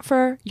 It's not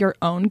for your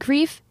own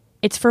grief.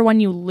 It's for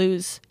when you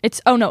lose. The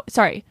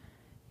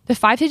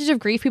 5 stages of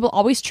grief, people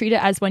always treat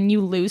it as when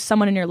you lose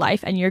someone in your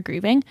life and you're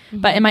grieving.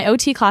 Mm-hmm. But in my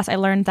OT class, I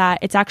learned that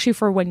it's actually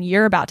for when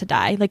you're about to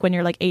die, like when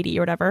you're like 80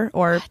 or whatever,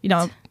 or, you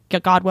know,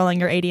 God willing,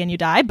 you're 80 and you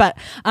die. But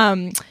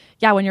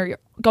yeah, when you're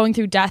going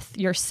through death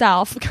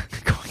yourself,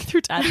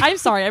 I'm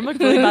sorry, I'm like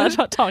really bad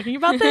about talking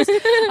about this.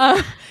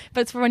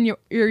 But it's for when you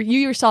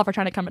yourself are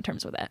trying to come to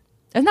terms with it.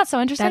 Isn't that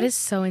so interesting? That is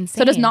so insane.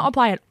 So it does not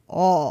apply at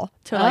all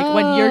to like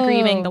when you're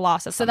grieving the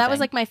loss of something. So that was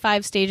like my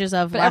 5 stages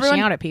of lashing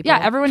out at people. Yeah,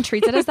 everyone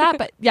treats it as that.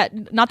 But yeah,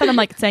 not that I'm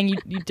like saying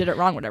you did it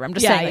wrong or whatever. I'm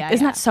just saying,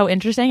 isn't that so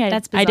interesting?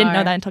 That's I didn't know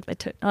bizarre.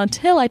 that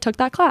until I took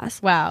that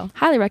class. Wow.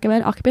 Highly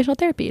recommend occupational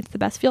therapy. It's the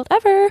best field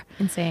ever.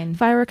 Insane.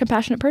 If I were a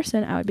compassionate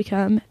person, I would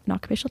become an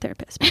occupational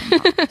therapist. But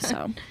I'm not.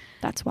 So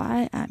that's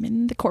why I'm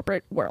in the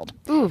corporate world.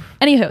 Ooh.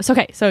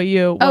 Anywho, so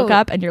you woke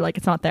up and you're like,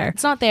 it's not there.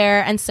 It's not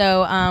there. And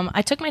so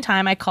I took my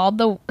time. I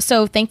called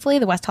so thankfully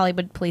the West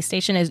Hollywood police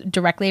station is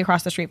directly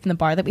across the street from the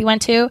bar that we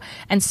went to.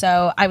 And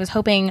so I was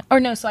hoping, I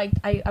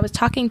was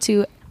talking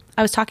to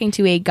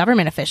a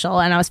government official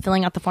and I was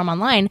filling out the form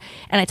online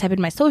and I type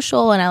in my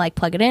social and I like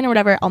plug it in or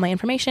whatever, all my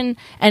information.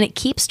 And it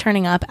keeps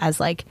turning up as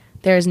like,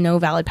 there is no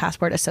valid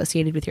passport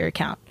associated with your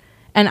account.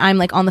 And I'm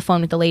like on the phone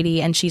with the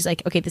lady and she's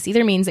like, okay, this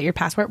either means that your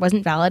passport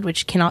wasn't valid,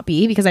 which cannot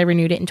be because I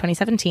renewed it in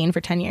 2017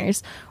 for 10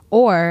 years,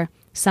 or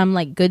some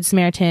like good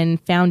Samaritan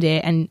found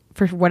it and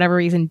for whatever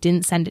reason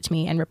didn't send it to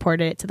me and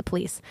reported it to the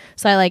police.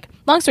 So I like,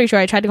 long story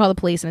short, I tried to call the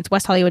police and it's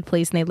West Hollywood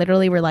police and they were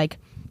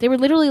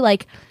literally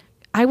like,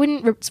 I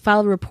wouldn't file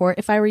a report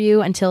if I were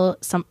you until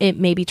it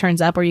maybe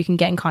turns up or you can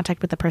get in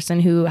contact with the person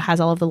who has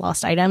all of the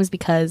lost items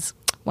because,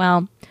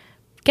 well,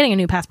 getting a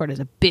new passport is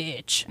a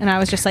bitch. And I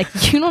was just like,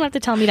 you don't have to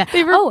tell me that.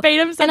 They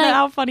verbatim said that.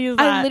 How funny is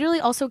that? I literally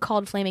also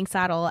called Flaming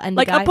Saddle and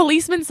like a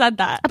policeman said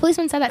that. A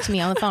policeman said that to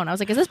me on the phone. I was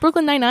like, is this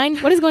Brooklyn Nine-Nine?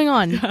 What is going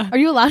on? Are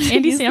you allowed to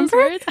Andy use these Samberg?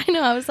 words? I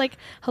know. I was like,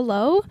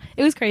 hello?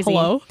 It was crazy.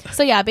 Hello?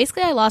 So yeah,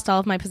 basically I lost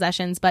all of my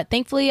possessions, but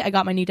thankfully I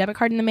got my new debit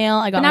card in the mail.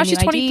 I got now my she's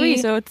new 23,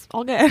 ID. so it's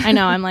all good. I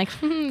know. I'm like,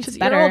 she's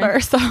better. a year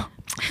older, so.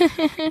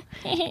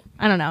 I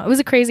don't know. It was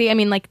a crazy, I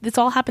mean, like this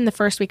all happened the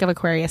first week of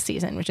Aquarius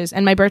season,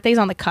 and my birthday's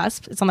on the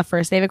cusp. It's on the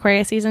first day of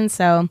Aquarius season,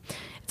 so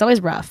it's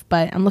always rough,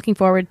 but I'm looking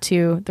forward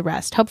to the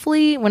rest.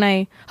 Hopefully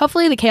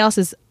the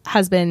chaos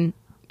has been,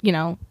 you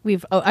know,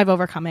 I've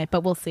overcome it,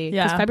 but we'll see.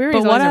 Yeah. February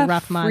is always a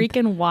rough month.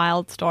 Freaking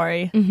wild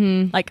story.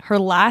 Mm-hmm. Like her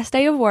last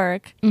day of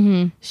work,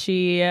 her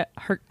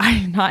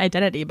not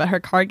identity, but her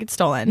card gets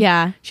stolen.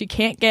 Yeah. She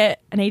can't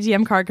get an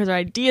ATM card because her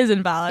ID is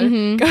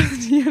invalid. Goes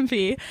to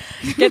DMV,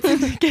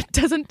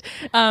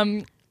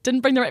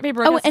 didn't bring the right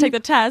paperwork to take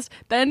the test,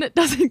 then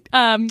doesn't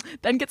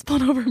then gets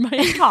pulled over by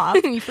a cop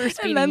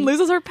and then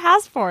loses her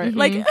passport.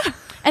 Like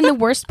and the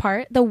worst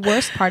part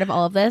of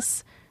all of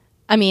this,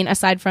 I mean,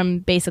 aside from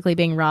basically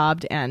being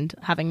robbed and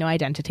having no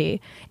identity,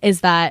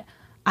 is that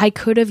I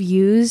could have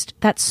used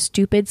that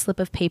stupid slip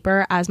of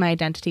paper as my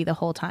identity the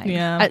whole time.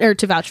 Yeah. Or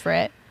to vouch for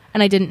it.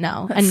 And I didn't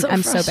know. That's and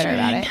I'm so bitter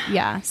about it.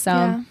 Yeah.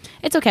 So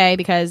it's okay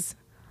because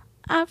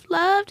I've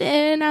loved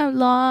and I've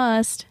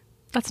lost.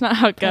 That's not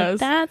how it goes.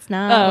 That's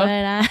not what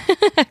I...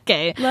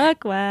 Okay.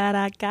 Look what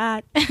I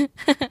got.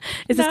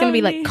 Is this going to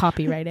be like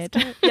copyrighted?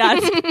 Yeah.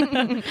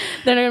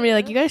 They're going to be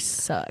like, you guys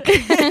suck.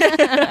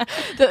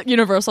 The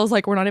Universal's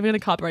like, we're not even going to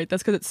copyright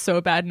this because it's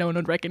so bad no one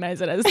would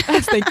recognize it as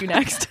Thank You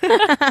Next.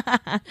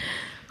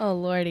 Oh,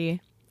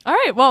 Lordy. All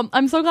right. Well,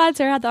 I'm so glad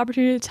Sarah had the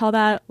opportunity to tell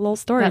that little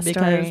story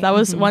because that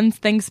was one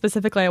thing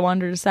specifically I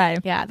wanted her to say.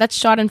 Yeah, that's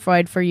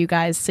Schadenfreude for you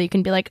guys, so you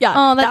can be like,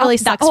 oh, that really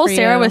sucks. That whole for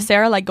Sarah you. with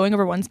Sarah like going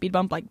over one speed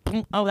bump, like,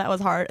 oh, that was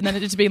hard, and then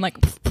it just being like,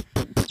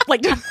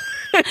 like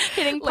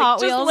hitting like,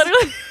 pot wheels,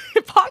 literally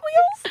pot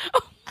wheels.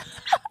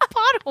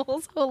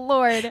 potholes. Oh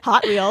Lord,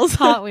 Hot Wheels,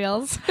 Hot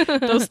Wheels.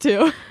 Those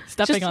two.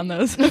 Stepping on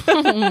those.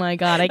 Oh my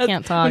God, I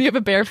can't talk. When you have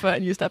a bare foot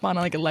and you step on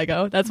like a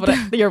Lego, that's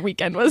what your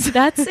weekend was.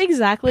 That's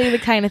exactly the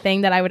kind of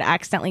thing that I would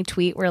accidentally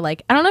tweet where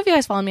like, I don't know if you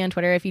guys follow me on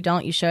Twitter. If you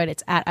don't, you should.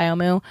 It's at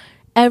Iomu.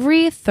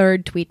 Every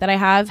third tweet that I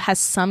have has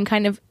some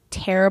kind of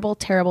terrible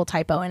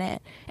typo in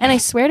it. And I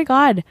swear to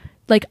God,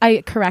 like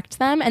I correct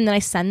them and then I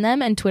send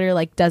them and Twitter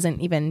like doesn't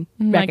even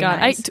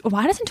recognize.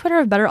 Why doesn't Twitter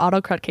have better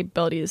autocorrect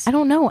capabilities? I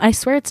don't know. I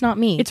swear it's not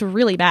me. It's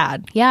really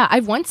bad. Yeah,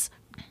 I've once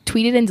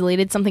tweeted and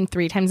deleted something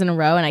 3 times in a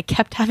row, and I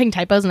kept having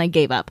typos, and I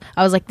gave up.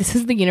 I was like, this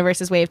is the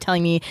universe's way of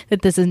telling me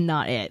that this is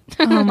not it.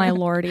 Oh my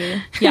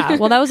lordy. Yeah,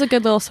 well, that was a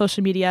good little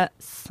social media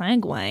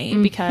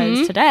segue,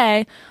 because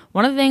today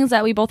one of the things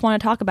that we both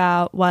want to talk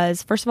about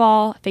was, first of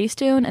all,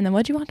 Facetune, and then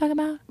what do you want to talk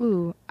about?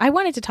 Ooh, I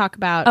wanted to talk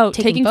about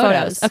taking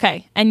photos.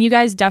 Okay, and you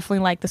guys definitely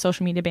like the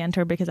social media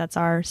banter because that's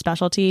our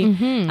specialty.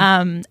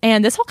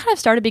 And this all kind of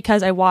started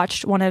because I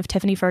watched one of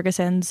Tiffany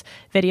Ferguson's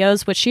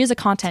videos, which she is a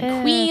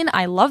content queen.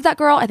 I love that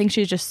girl. I think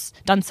she's just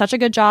done such a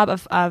good job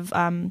of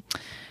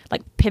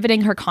like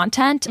pivoting her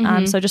content.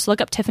 So just look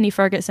up Tiffany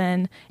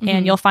Ferguson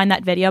and you'll find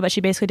that video. But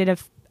she basically did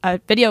a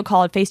video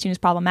called Facetune is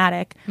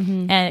Problematic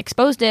and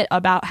exposed it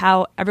about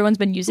how everyone's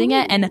been using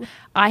it. And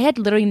I had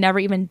literally never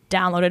even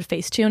downloaded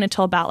Facetune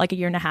until about like a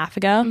year and a half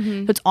ago.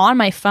 So it's on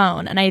my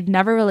phone and I had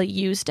never really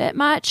used it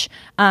much.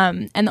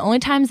 And the only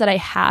times that I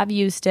have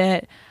used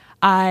it,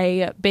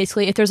 I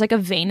basically, if there's like a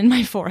vein in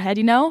my forehead,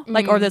 you know,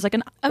 like, or there's like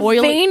an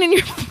oily vein in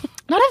your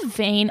not a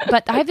vein,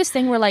 but I have this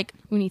thing where like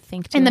when you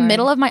think too in the hard.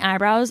 middle of my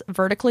eyebrows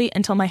vertically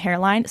until my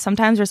hairline,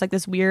 sometimes there's like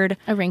this weird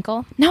a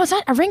wrinkle. No, it's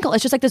not a wrinkle.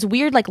 It's just like this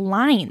weird like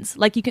lines.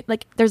 Like you can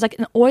like there's like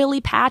an oily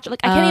patch.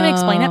 Like I can't even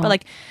explain it, but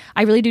like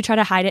I really do try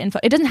to hide it.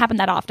 It doesn't happen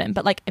that often,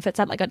 but like if it's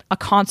at like a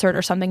concert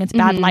or something, it's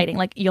bad lighting.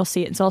 Like you'll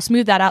see it. And so I'll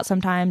smooth that out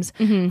sometimes.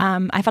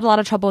 I've had a lot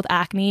of trouble with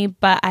acne,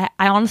 but I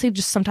honestly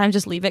just sometimes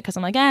just leave it because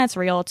I'm like, it's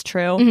real, it's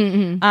true.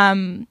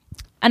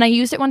 And I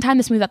used it one time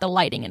to smooth out the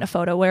lighting in a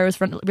photo where it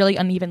was really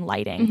uneven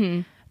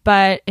lighting.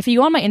 But if you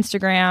go on my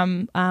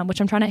Instagram,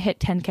 which I'm trying to hit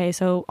 10K,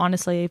 so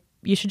honestly,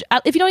 you should,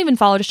 if you don't even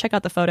follow, just check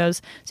out the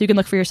photos so you can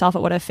look for yourself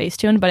at what I've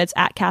Facetuned. But it's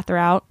at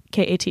Katherout,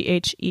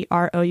 Katherout.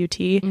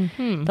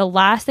 The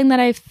last thing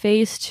that I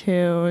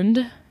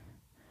Facetuned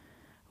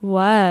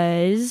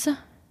was...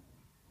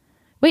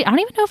 Wait, I don't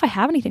even know if I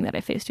have anything that I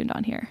Facetuned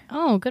on here.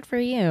 Oh, good for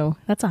you.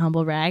 That's a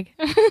humble brag.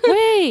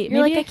 Wait, You're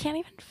like, I can't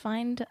even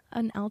find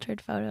an altered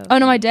photo. Oh,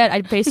 no, I did.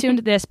 I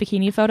Facetuned this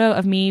bikini photo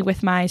of me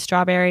with my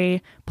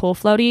strawberry pool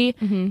floaty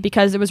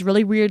because there was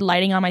really weird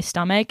lighting on my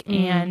stomach.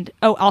 And,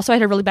 also I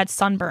had a really bad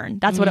sunburn.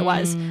 That's what it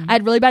was. I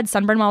had really bad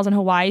sunburn while I was in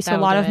Hawaii. So a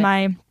lot of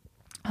my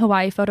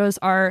Hawaii photos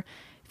are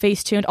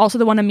Facetuned. Also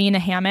the one of me in a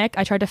hammock.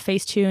 I tried to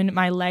Facetune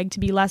my leg to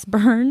be less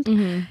burned.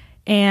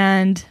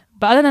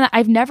 But other than that,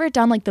 I've never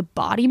done like the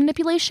body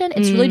manipulation.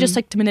 It's really just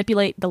like to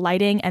manipulate the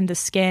lighting and the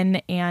skin.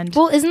 And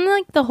well, isn't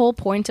like the whole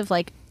point of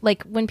like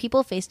when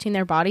people Facetune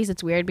their bodies,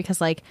 it's weird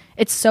because like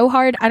it's so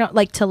hard. I don't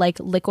like to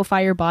like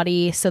liquefy your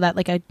body so that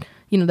like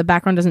the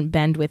background doesn't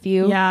bend with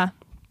you.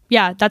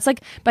 Yeah, that's like.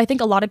 But I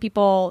think a lot of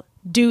people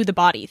do the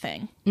body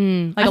thing.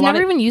 Like I've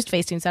never even used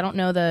Facetune, so I don't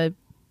know the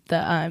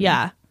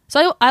yeah.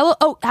 So I will.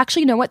 Oh,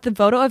 actually, you know what? The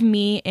photo of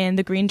me in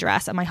the green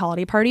dress at my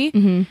holiday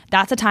party.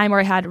 That's a time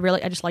where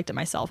I just liked it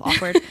myself.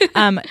 Awkward.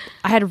 I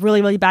had really,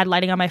 really bad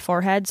lighting on my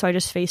forehead, so I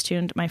just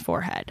Facetuned my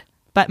forehead.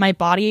 But my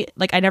body,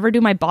 like I never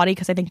do my body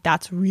because I think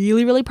that's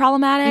really, really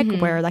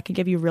problematic. Where that could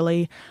give you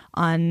really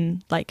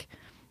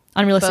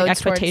unrealistic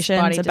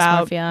expectations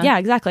about dysmorphia. Yeah,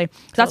 exactly.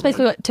 That's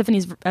basically what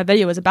Tiffany's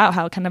video was about,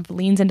 how it kind of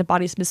leans into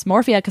body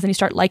dysmorphia because then you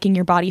start liking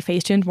your body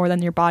Facetuned more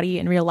than your body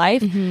in real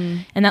life,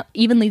 and that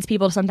even leads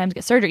people to sometimes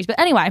get surgeries. But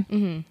anyway,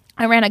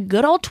 I ran a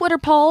good old Twitter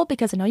poll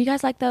because I know you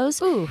guys like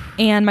those.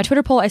 And my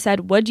Twitter poll, I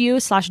said, would you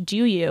 /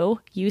 do you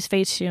use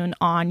Facetune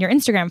on your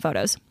Instagram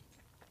photos?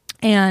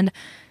 And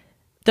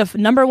the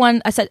number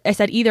one, I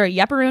said either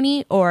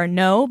yepperoonie or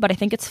no, but I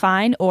think it's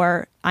fine,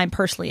 or I'm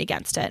personally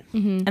against it.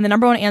 And the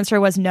number one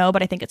answer was no,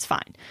 but I think it's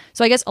fine.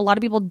 So I guess a lot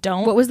of people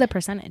don't. What was the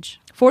percentage?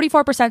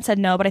 44% said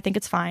no, but I think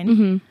it's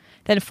fine.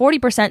 Then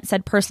 40%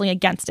 said personally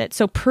against it.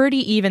 So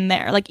pretty even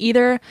there. Like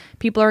either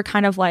people are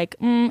kind of like,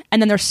 and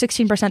then there's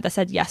 16% that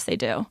said yes, they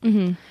do.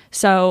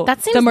 So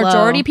that seems the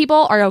majority low. of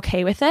people are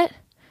okay with it,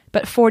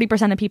 but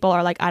 40% of people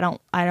are like, I'm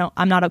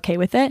not okay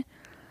with it.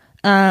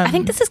 I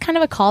think this is kind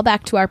of a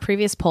callback to our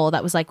previous poll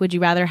that was like, would you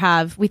rather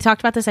have, we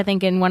talked about this, I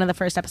think, in one of the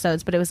first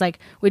episodes, but it was like,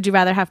 would you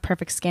rather have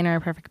perfect skin or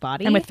a perfect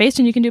body? And with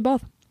Facetune, you can do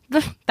both.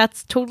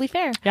 That's totally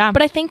fair. Yeah.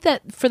 But I think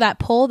that for that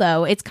poll,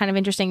 though, it's kind of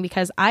interesting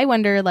because I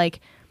wonder, like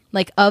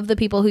of the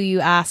people who you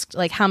asked,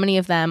 like how many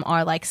of them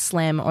are like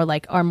slim or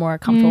like are more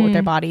comfortable with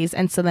their bodies.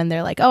 And so then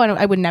they're like, oh,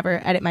 I would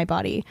never edit my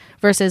body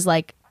versus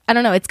like, I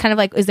don't know. It's kind of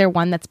like, is there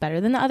one that's better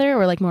than the other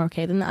or like more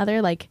okay than the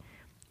other? Like,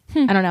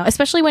 I don't know,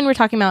 especially when we're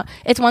talking about,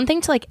 it's one thing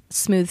to like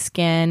smooth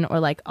skin or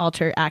like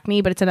alter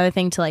acne, but it's another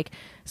thing to like,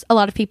 a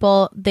lot of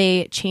people,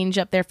 they change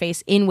up their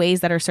face in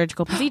ways that are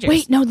surgical procedures.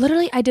 Wait, no,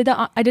 literally I did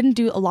that. I didn't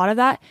do a lot of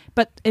that,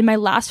 but in my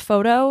last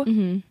photo,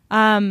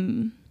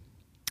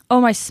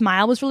 my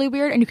smile was really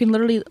weird, and you can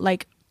literally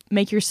like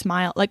make your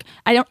smile like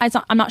I'm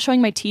not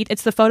showing my teeth.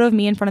 It's the photo of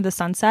me in front of the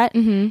sunset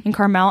in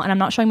Carmel, and I'm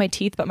not showing my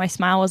teeth, but my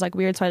smile was like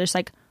weird, so I just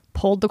like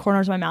pulled the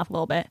corners of my mouth a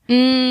little bit.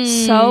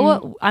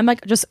 So I'm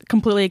like just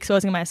completely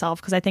exposing myself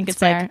because I think it's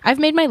fair. like I've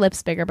made my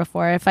lips bigger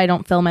before if I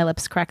don't fill my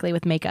lips correctly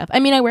with makeup. I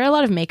mean, I wear a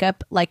lot of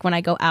makeup like when I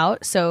go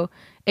out, so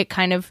it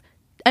kind of,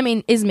 I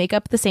mean, is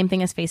makeup the same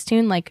thing as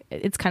Facetune? Like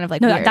it's kind of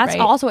like weird, that's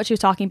right? also what she was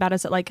talking about,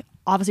 is that like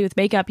obviously with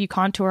makeup you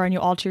contour and you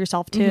alter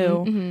yourself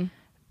too.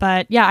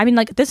 But yeah, I mean,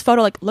 like this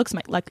photo like looks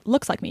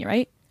like me,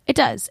 right? It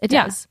does. It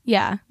Yeah. does.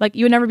 Yeah. Like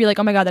you would never be like,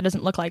 oh my God, that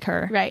doesn't look like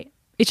her. Right.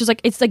 It's just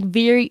like, it's like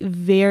very,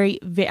 very,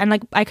 very, and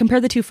like I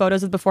compared the two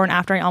photos of before and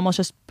after. I almost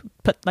just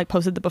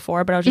posted the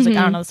before, but I was just like,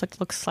 I don't know, this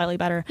looks slightly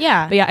better.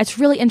 Yeah. But yeah, it's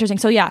really interesting.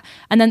 So yeah.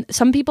 And then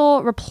some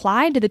people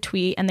replied to the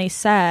tweet and they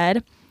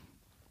said,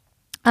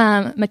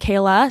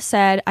 Michaela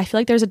said, I feel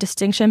like there's a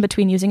distinction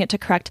between using it to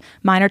correct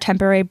minor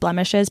temporary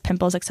blemishes,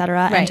 pimples,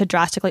 etc., and to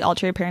drastically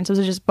alter your appearance. Those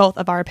are just both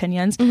of our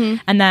opinions.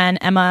 And then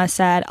Emma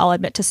said, I'll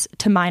admit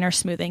to minor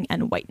smoothing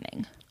and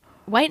whitening.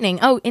 Whitening.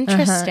 Oh,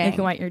 interesting. You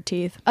can whiten your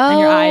teeth and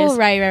your eyes. Oh,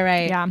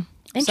 right. Yeah.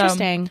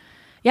 Interesting. So,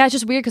 yeah, it's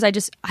just weird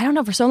because I don't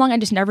know, for so long I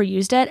just never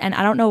used it, and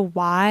I don't know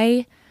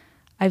why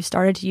I've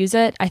started to use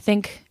it. I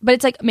think, but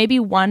it's like maybe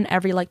one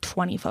every like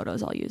 20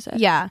 photos I'll use it.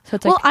 Yeah. So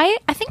it's well,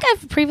 like, I think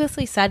I've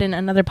previously said in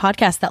another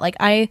podcast that like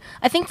I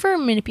think for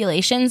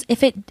manipulations,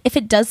 if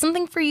it does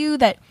something for you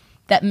that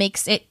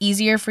makes it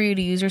easier for you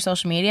to use your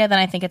social media, then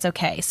I think it's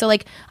okay. So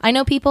like I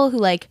know people who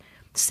like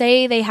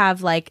say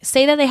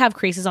that they have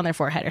creases on their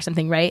forehead or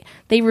something, right?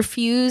 They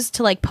refuse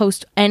to like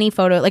post any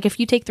photo. Like if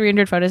you take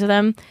 300 photos of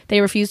them,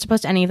 they refuse to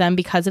post any of them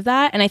because of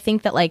that. And I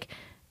think that like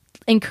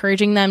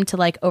encouraging them to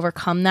like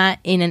overcome that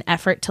in an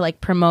effort to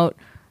like promote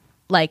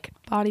like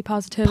body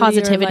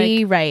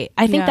positivity, like, right?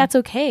 I think that's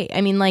okay.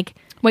 I mean, like,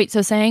 wait,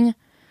 so saying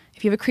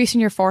if you have a crease in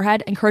your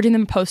forehead, encouraging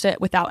them to post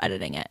it without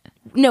editing it.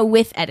 No,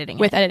 with editing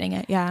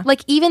it, yeah.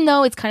 Like, even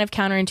though it's kind of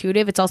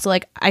counterintuitive, it's also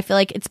like I feel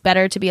like it's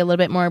better to be a little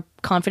bit more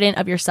confident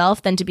of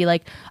yourself than to be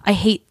like, I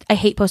hate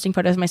posting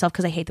photos of myself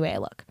because I hate the way I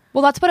look.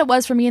 Well, that's what it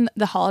was for me in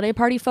the holiday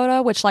party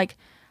photo, which like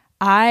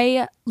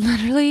I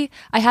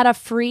had a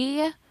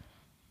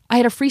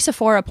free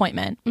Sephora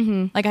appointment.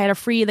 Like I had a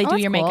free, they do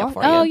your makeup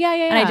for you. Oh, yeah.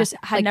 And I just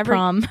had like never,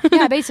 prom.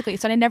 yeah, basically.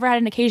 So I never had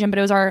an occasion, but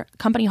it was our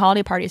company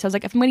holiday party. So I was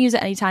like, if I'm going to use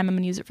it anytime, I'm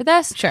going to use it for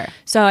this. Sure.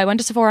 So I went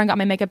to Sephora and got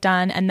my makeup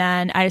done. And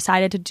then I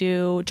decided to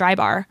do dry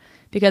bar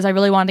because I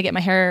really wanted to get my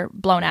hair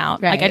blown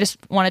out. Right. Like I just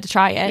wanted to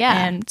try it.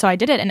 Yeah. And so I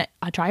did it. And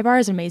a dry bar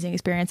is an amazing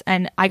experience.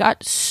 And I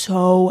got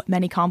so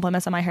many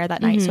compliments on my hair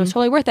that night. So it was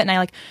totally worth it. And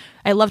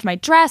I loved my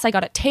dress. I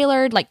got it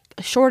tailored,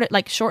 shortened.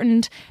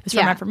 It was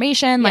from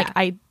Reformation. Like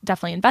I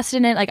definitely invested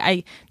in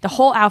it. The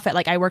whole outfit,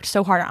 like I worked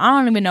so hard. I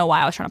don't even know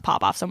why I was trying to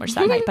pop off so much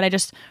that night, but I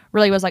just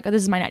really was like, oh,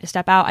 this is my night to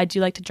step out. I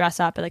do like to dress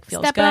up. It like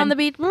feels Step good. on the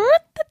beat.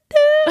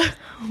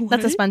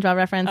 That's a SpongeBob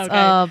reference. Okay.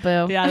 Oh,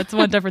 boo. Yeah, that's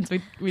one difference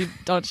we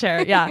don't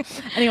share. Yeah.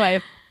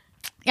 Anyway.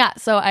 Yeah,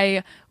 so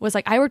I was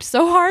like, I worked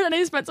so hard and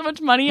I spent so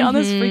much money on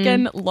this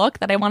freaking look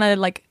that I want to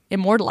like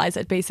immortalize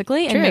it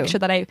basically and make sure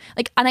that I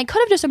like, and I could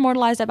have just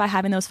immortalized it by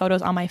having those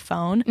photos on my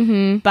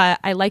phone, but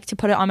I like to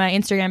put it on my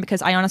Instagram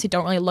because I honestly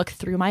don't really look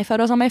through my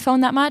photos on my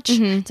phone that much.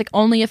 It's like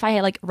only if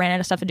I like ran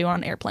out of stuff to do on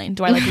an airplane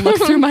do I like look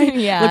through my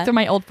look through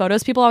my old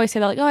photos. People always say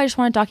that like, oh, I just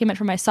want to document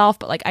for myself,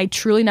 but like I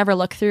truly never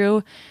look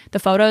through the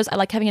photos. I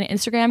like having an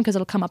Instagram because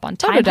it'll come up on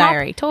Time Hop.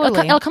 Diary,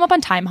 totally. It'll come up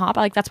on Time Hop.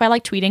 Like that's why I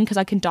like tweeting because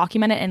I can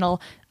document it and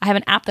I have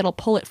an app that'll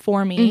pull it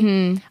for me.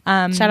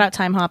 Shout out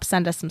Time Hop.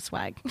 Send us some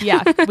swag.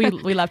 Yeah,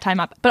 we love Time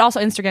Hop. But also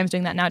Instagram's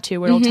doing that now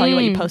too, where it'll tell you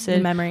what you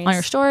posted memories on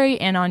your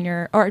story and on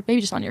your, or maybe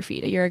just on your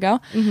feed a year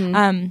ago.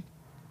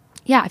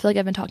 Yeah, I feel like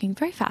I've been talking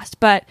very fast.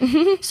 But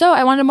so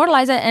I wanted to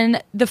immortalize it.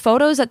 And the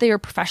photos that they were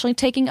professionally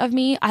taking of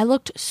me, I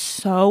looked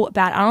so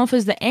bad. I don't know if it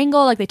was the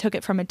angle, like they took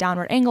it from a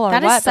downward angle or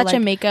that what. That is such a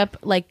makeup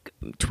like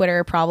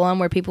Twitter problem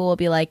where people will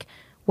be like,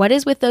 what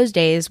is with those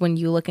days when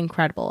you look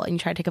incredible and you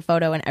try to take a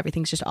photo and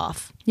everything's just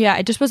off? Yeah,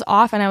 it just was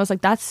off. And I was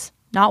like, that's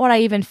not what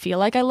I even feel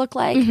like I look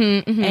like.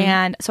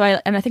 And so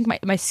I think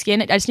my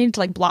skin, I just needed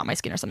to like blot my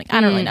skin or something. I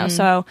don't really know.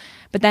 So,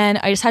 but then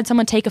I just had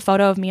someone take a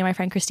photo of me and my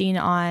friend Christine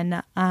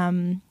on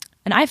an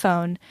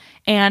iPhone,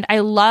 and I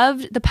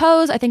loved the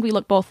pose. I think we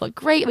both looked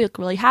great. We looked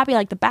really happy. I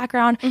liked the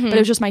background, but it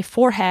was just my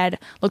forehead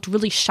looked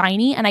really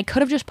shiny, and I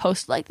could have just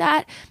posted like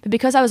that, but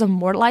because I was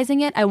immortalizing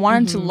it, I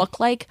wanted to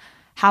look like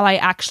how I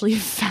actually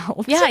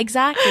felt. Yeah,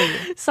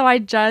 exactly. So I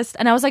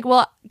was like,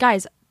 well,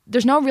 guys,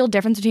 there's no real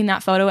difference between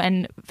that photo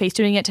and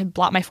Facetuning it to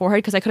blot my forehead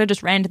because I could have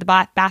just ran to the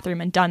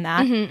bathroom and done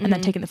that and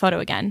then taken the photo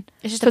again.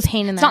 It's just a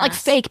pain in the ass. It's not like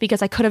fake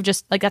because I could have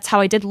just like, that's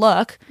how I did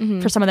look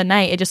for some of the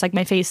night. It just like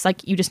my face,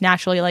 like you just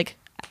naturally like,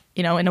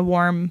 you know, in a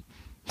warm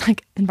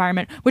like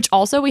environment, which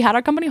also we had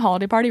our company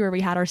holiday party where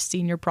we had our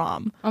senior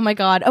prom. Oh my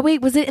God. Oh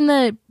wait, was it in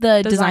the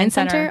design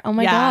center? Oh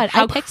my God.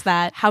 I picked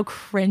that. How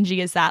cringy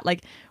is that?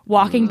 Like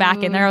walking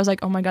back in there, I was like,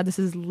 oh my God, this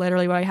is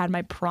literally where I had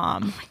my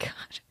prom. Oh my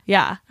God.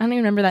 Yeah. I don't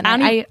even remember that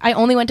night. I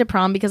only went to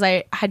prom because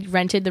I had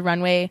rented the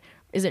runway.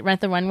 Is it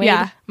Rent the Runway?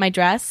 Yeah. My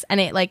dress, and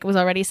it like was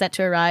already set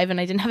to arrive, and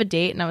I didn't have a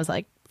date, and I was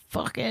like,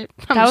 fuck it.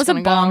 That was a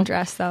bomb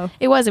dress though.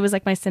 It was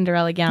like my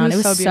Cinderella gown. It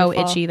was so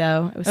beautiful. itchy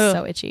though. It was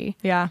so itchy.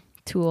 Yeah.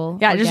 Tulle.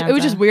 Yeah, it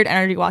was just weird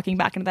energy walking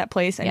back into that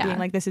place and being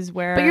like, this is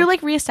where. But you're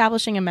like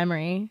reestablishing a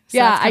memory. So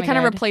yeah, I kind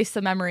of replaced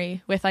the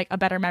memory with like a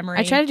better memory.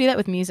 I try to do that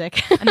with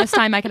music. And this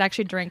time I could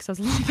actually drink, so it's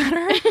a little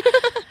better.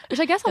 Which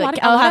I guess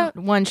I'll have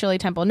one Shirley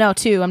Temple. No,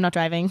 two. I'm not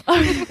driving.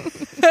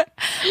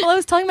 Well, I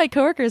was telling my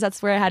coworkers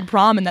that's where I had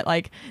prom, and that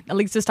like at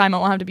least this time I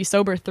won't have to be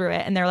sober through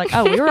it. And they're like,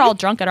 "Oh, we were all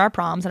drunk at our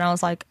proms," and I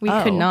was like, We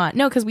could not.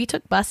 No, because we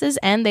took buses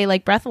and they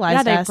like breathalyzed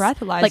Yeah, they us.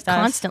 breathalyzed like us.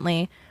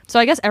 constantly. So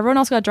I guess everyone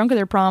else got drunk at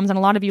their proms, and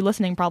a lot of you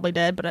listening probably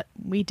did, but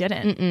we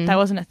didn't. That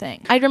wasn't a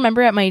thing. I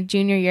remember at my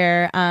junior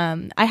year,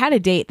 I had a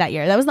date that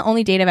year. That was the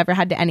only date I've ever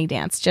had to any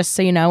dance. Just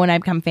so you know, when I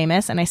become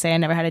famous and I say I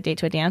never had a date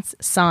to a dance,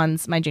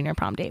 sans my junior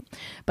prom date.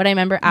 But I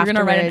remember You're afterwards,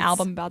 gonna write an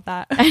album about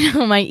that. I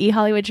know, my E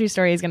Hollywood True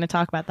Story is going to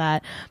talk about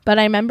that. But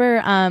I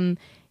remember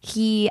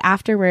he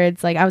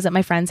afterwards, like I was at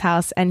my friend's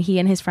house and he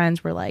and his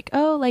friends were like,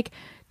 "Oh, like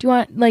do you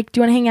want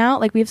to hang out?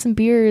 Like we have some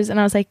beers." And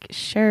I was like,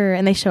 "Sure."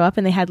 And they show up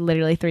and they had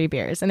literally 3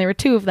 beers and there were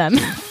 2 of them.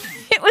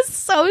 It was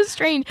so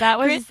strange. That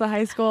was the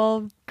high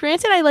school.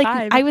 Granted,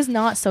 vibe. I was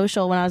not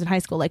social when I was in high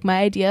school. Like my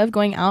idea of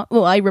going out,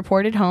 well, I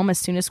reported home as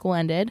soon as school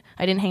ended.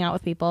 I didn't hang out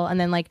with people, and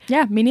then like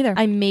Yeah, me neither.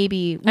 I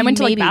went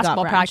to like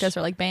basketball practice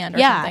or like band or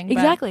something. But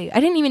exactly.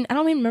 I don't even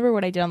remember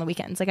what I did on the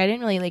weekends. Like I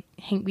didn't really like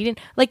hang. We didn't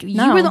like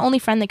No. you were the only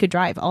friend that could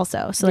drive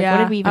also. So like what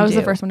did we even do? I was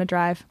the first one to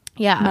drive.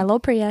 Yeah, My little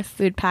Prius.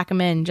 we'd pack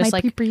them in just My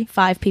like Pri-Pri.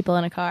 5 people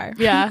in a car.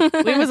 Yeah,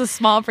 it was a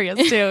small Prius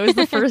too. It was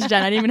the first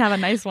gen. I didn't even have a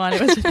nice one.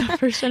 It was just the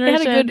first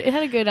generation. It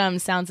had a good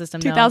sound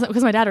system. 2000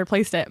 because my dad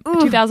replaced it.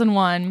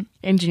 2001,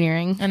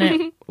 engineering. and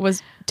it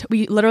was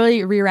we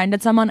literally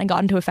rear-ended someone and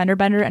got into a fender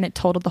bender, and it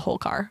totaled the whole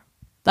car.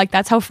 Like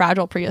that's how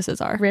fragile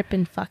Priuses are. Rip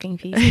in fucking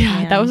pieces.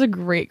 Yeah, man. that was a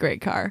great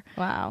car.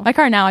 Wow. My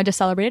car now I just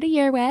celebrated a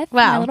year with.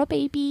 Wow. My little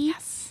baby.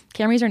 Yes.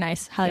 Camrys are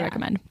nice. Highly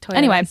recommend. Toyotas.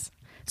 Anyway,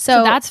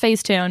 So that's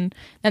Facetune,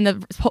 and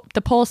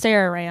the poll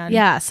Sarah ran.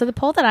 Yeah. So the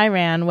poll that I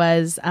ran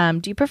was,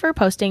 do you prefer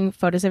posting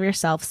photos of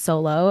yourself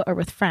solo or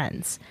with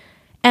friends?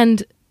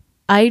 And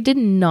I did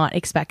not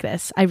expect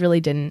this. I really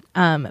didn't.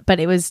 But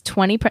it was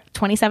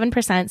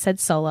 27% said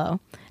solo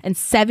and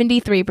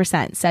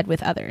 73% said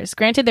with others.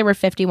 Granted, there were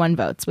 51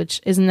 votes,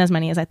 which isn't as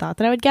many as I thought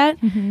that I would get.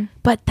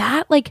 But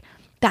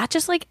that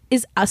just like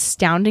is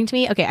astounding to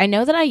me. Okay, I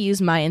know that I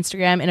use my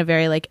Instagram in a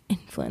very like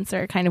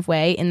influencer kind of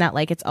way, in that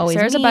like it's always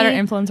Sarah's me. a better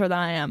influencer than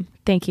I am.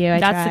 Thank you.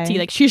 That's try. the tea.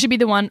 Like she should be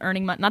the one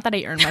earning money. Not that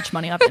I earn much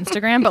money off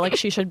Instagram, but like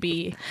she should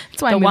be.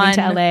 That's why the I'm moving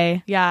to one-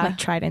 LA. Yeah. Like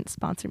Trident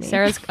sponsor me.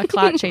 Sarah's a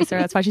clout chaser.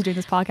 That's why she's doing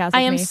this podcast.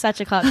 I with am me. such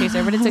a clout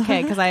chaser, but it's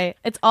okay because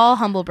it's all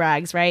humble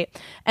brags, right?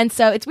 And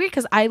so it's weird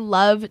because I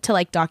love to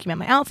like document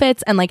my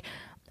outfits, and like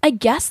I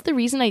guess the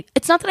reason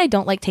it's not that I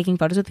don't like taking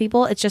photos with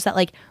people, it's just that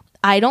like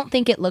I don't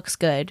think it looks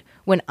good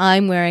when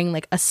I'm wearing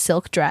like a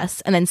silk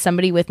dress and then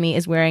somebody with me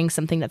is wearing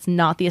something that's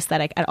not the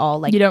aesthetic at all.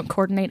 Like You don't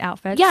coordinate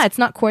outfits. yeah, it's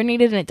not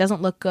coordinated and it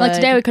doesn't look good. Like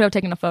today we could have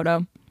taken a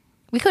photo.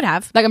 we could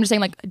have. Like I'm just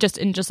saying, like just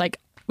like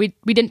we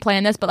didn't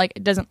plan this, but like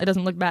it doesn't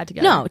look bad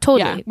together. No,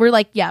 totally.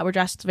 Yeah. We're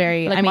dressed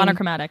very Like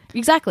monochromatic.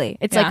 Exactly.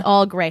 It's Yeah. like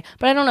all gray.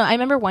 But I don't know. I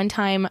remember one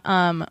time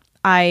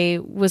I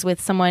was with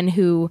someone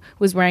who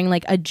was wearing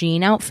like a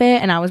jean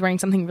outfit and I was wearing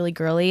something really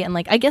girly, and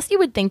like I guess you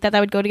would think that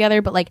would go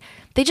together, but like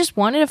they just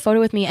wanted a photo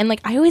with me, and like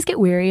I always get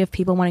weary of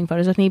people wanting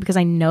photos with me because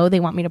I know they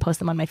want me to post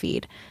them on my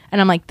feed, and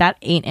I'm like, that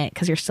ain't it,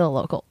 because you're still a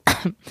local.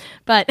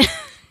 But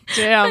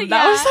Damn,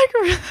 that was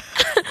like.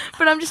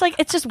 but I'm just like,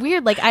 it's just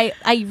weird. Like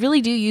I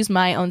really do use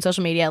my own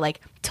social media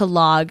like to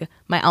log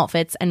my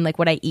outfits and like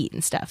what I eat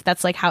and stuff.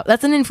 That's like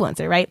that's an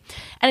influencer, right?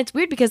 And it's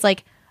weird because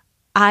like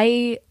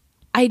I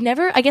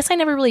guess I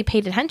never really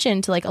paid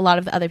attention to like a lot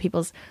of the other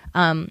people's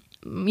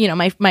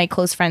my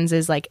close friends'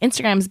 is like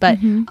Instagrams, but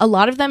a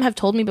lot of them have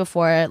told me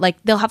before,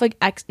 like they'll have like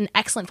an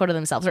excellent photo of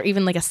themselves or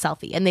even like a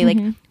selfie, and they like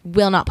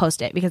will not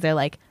post it because they're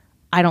like,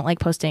 I don't like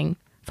posting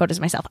photos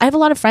of myself. I have a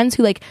lot of friends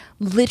who like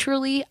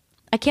literally,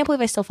 I can't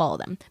believe I still follow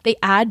them. They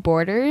add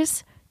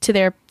borders to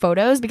their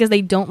photos because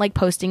they don't like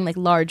posting like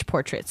large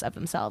portraits of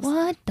themselves.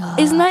 What the?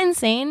 Isn't that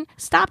insane?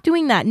 Stop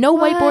doing that. No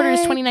white borders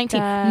What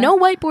 2019. the- No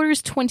white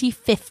borders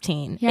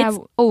 2015. Yeah, it's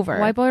over.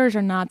 White borders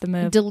are not the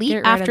move. Delete Get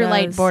rid of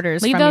afterlight those.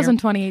 borders Leave from those your- in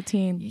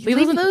 2018.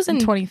 Leave those in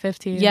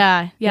 2015.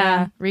 Yeah.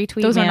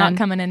 Retweet. Those are man. not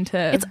coming into.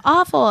 It's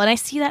awful, and I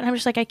see that and I'm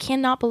just like, I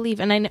cannot believe,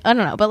 and I don't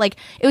know, but like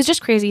it was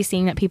just crazy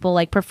seeing that people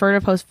like prefer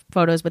to post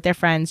photos with their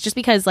friends just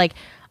because like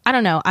I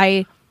don't know,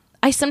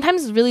 I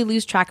sometimes really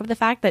lose track of the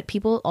fact that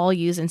people all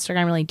use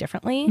Instagram really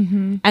differently,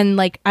 and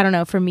like I don't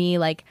know, for me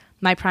like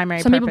my primary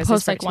some people purpose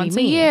post is for it like to be once a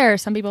me. year.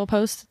 Some people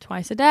post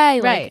twice a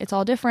day. Like, Right. it's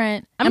all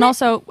different. I'm And not-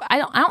 also, I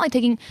don't like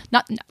taking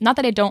not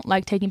that I don't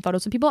like taking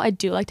photos of people. I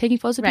do like taking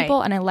photos of Right.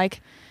 people, and I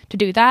like to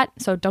do that.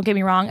 So don't get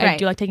me wrong. I Right.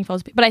 do like taking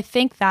photos, but I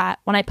think that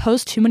when I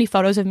post too many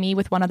photos of me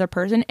with one other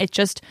person, it's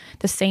just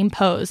the same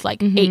pose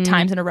like 8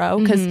 times in a row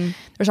because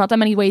there's not that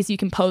many ways you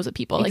can pose with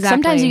people. Like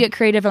sometimes Exactly. you get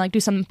creative and like do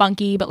something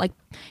funky, but like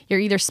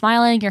you're either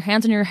smiling, your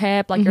hands on your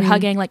hip, like you're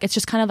hugging, like it's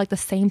just kind of like the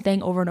same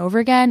thing over and over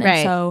again. Right.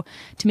 And so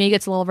to me, it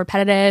gets a little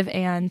repetitive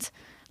and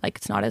like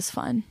it's not as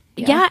fun.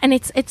 Yeah, and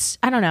it's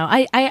I don't know.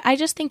 I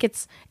just think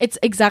it's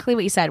exactly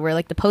what you said, where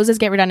like the poses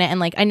get redundant, and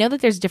like I know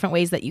that there's different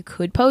ways that you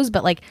could pose,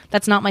 but like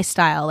that's not my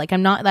style. Like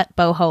I'm not that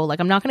boho. Like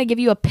I'm not gonna give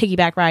you a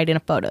piggyback ride in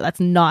a photo. That's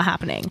not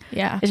happening.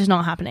 Yeah. It's just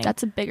not happening.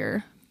 That's a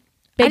bigger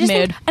Big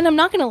mood. And I'm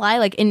not gonna lie,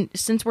 like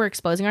since we're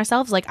exposing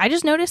ourselves, like I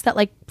just noticed that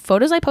like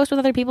photos I post with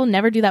other people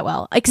never do that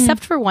well,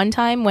 except for one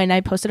time when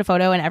I posted a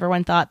photo and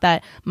everyone thought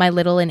that my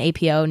little in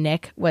APO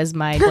Nick was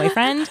my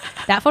boyfriend.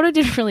 That photo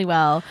did really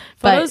well.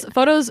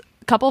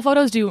 Couple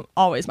photos do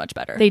always much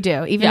better. They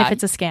do, even if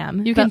it's a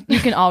scam. You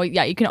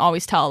can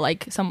always tell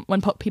like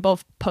when people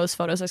post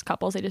photos as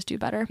couples, they just do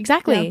better.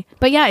 Exactly. Yeah.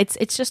 But yeah,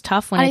 it's just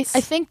tough when I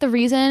think the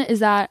reason is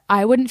that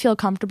I wouldn't feel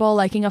comfortable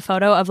liking a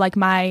photo of like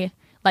my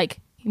like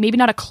maybe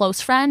not a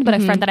close friend, but a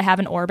friend that I have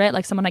in orbit,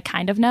 like someone I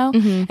kind of know.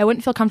 I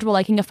wouldn't feel comfortable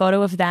liking a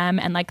photo of them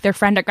and like their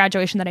friend at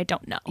graduation that I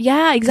don't know.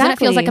 Yeah, exactly. Then it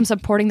feels like I'm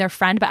supporting their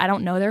friend, but I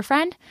don't know their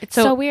friend. It's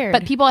so weird.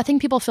 But I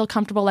think people feel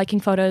comfortable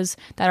liking photos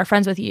that are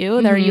friends with you,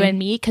 that are you and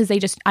me, because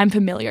I'm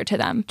familiar to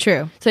them.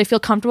 True. So they feel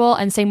comfortable,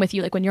 and same with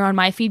you. Like when you're on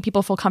my feed,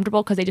 people feel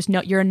comfortable because they just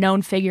know you're a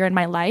known figure in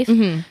my life.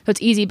 So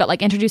it's easy, but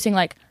like introducing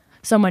like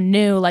someone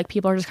new, like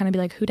people are just kind of be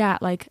like, who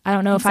dat? Like I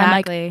don't know if I'm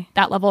like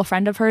that level of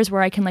friend of hers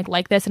where I can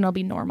like this and it'll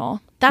be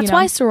normal. That's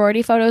why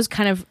sorority photos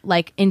kind of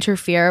like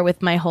interfere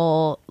with my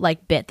whole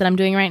like bit that I'm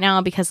doing right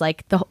now, because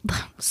like the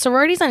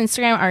sororities on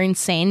Instagram are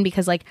insane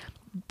because like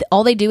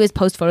all they do is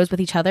post photos with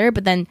each other,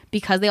 but then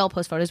because they all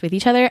post photos with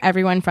each other,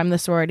 everyone from the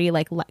sorority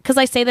like because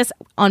I say this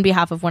on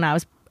behalf of when I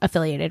was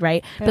affiliated,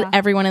 right? Yeah. But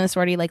everyone in the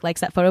sorority like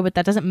likes that photo, but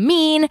that doesn't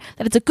mean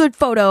that it's a good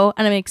photo.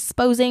 And I'm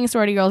exposing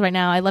sorority girls right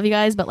now. I love you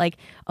guys, but like,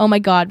 oh my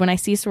god, when I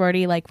see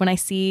sorority, like when I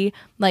see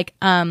like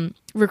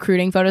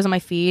recruiting photos on my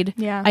feed,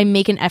 I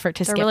make an effort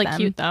to skip them. They're really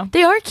cute though.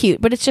 They are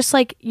cute, but it's just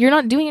like you're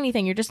not doing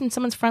anything. You're just in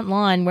someone's front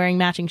lawn wearing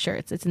matching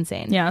shirts. It's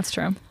insane. Yeah, that's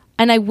true.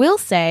 And I will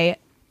say,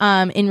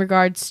 in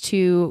regards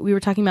to, we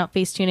were talking about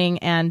face tuning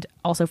and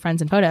also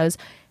friends and photos.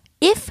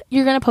 If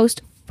you're going to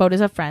post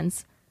photos of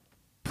friends,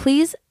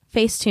 please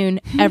Facetune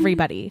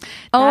everybody.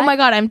 Oh my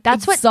god, I'm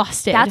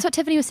exhausted. That's what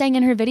Tiffany was saying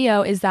in her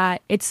video, is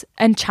that it's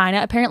in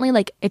China apparently,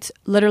 like it's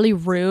literally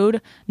rude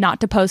not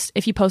to post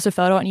if you post a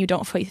photo and you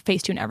don't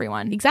Facetune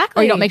everyone.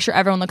 Exactly. Or you don't make sure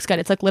everyone looks good.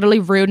 It's like literally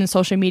rude in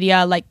social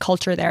media like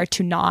culture there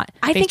to not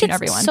I think it's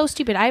everyone. So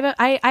stupid.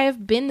 I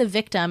have been the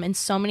victim in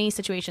so many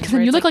situations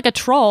where you look like a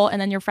troll and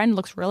then your friend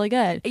looks really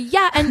good.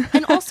 Yeah,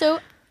 and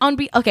also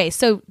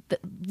so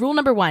rule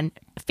number 1,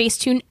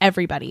 Facetune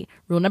everybody.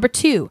 Rule number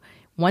 2,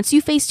 once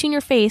you Facetune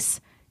your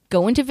face,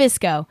 go into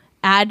VSCO,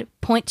 add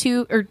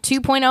 0.2 or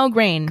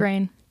 2.0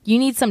 grain. You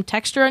need some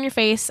texture on your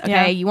face. Okay.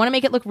 Yeah. You want to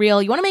make it look real.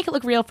 You want to make it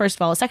look real, first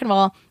of all. Second of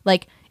all,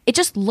 like it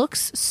just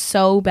looks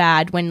so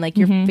bad when like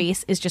your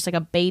face is just like a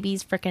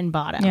baby's freaking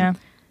bottom. Yeah.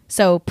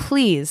 So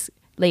please,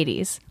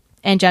 ladies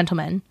and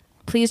gentlemen,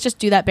 please just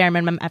do that bare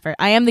minimum effort.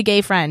 I am the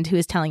gay friend who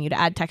is telling you to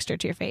add texture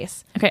to your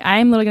face. Okay. I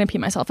am literally going to pee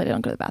myself if I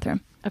don't go to the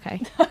bathroom.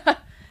 Okay.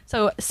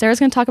 So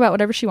Sarah's going to talk about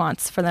whatever she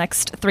wants for the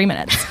next 3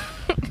 minutes.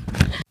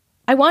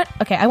 I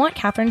want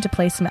Catherine to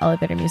play some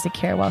elevator music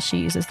here while she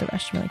uses the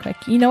restroom really quick.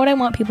 You know what I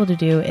want people to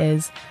do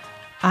is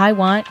I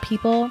want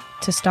people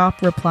to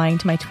stop replying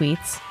to my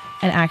tweets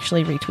and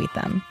actually retweet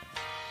them.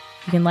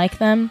 You can like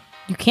them.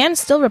 You can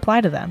still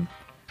reply to them.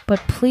 But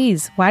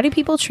please, why do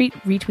people treat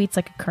retweets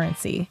like a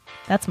currency?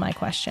 That's my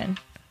question.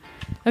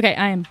 Okay,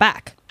 I am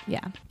back.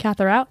 Yeah.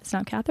 Cather out. It's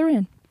now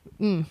Catherine.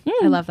 I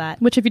love that.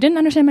 Which if you didn't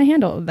understand my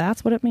handle,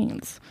 that's what it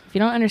means. If you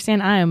don't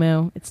understand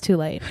IMU, it's too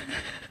late.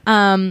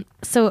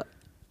 So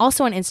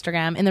also on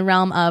Instagram, in the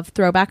realm of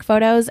throwback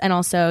photos and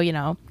also, you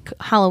know,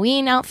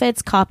 Halloween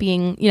outfits,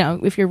 copying, you know,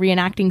 if you're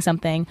reenacting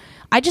something,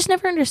 I just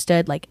never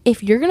understood, like,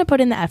 if you're going to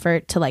put in the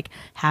effort to, like,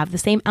 have the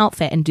same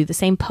outfit and do the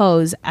same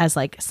pose as,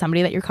 like,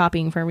 somebody that you're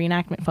copying for a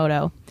reenactment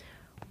photo,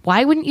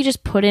 why wouldn't you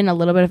just put in a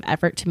little bit of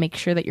effort to make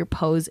sure that your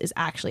pose is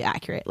actually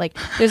accurate? Like,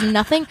 there's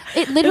nothing,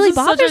 it literally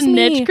bothers me.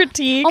 Niche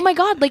critique. Oh my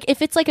God, like,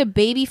 if it's, like, a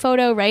baby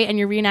photo, right, and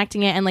you're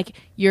reenacting it and, like,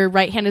 your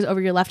right hand is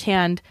over your left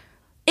hand,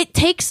 it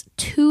takes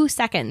 2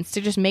 seconds to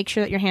just make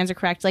sure that your hands are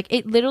correct. Like,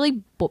 it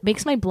literally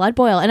makes my blood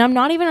boil. And I'm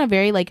not even a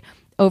very, like,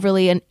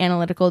 overly an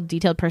analytical,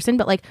 detailed person,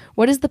 but, like,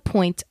 what is the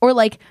point? Or,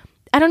 like,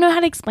 I don't know how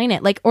to explain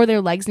it. Like, or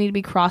their legs need to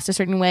be crossed a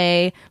certain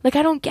way. Like,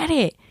 I don't get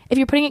it. If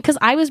you're putting it, because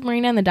I was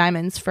Marina and the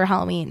Diamonds for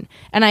Halloween,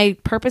 and I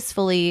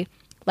purposefully,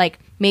 like,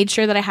 made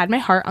sure that I had my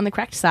heart on the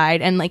correct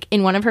side. And, like,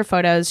 in one of her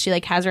photos, she,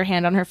 like, has her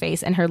hand on her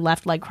face and her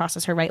left leg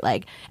crosses her right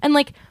leg. And,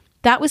 like,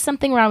 that was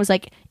something where I was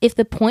like, if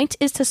the point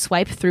is to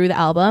swipe through the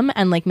album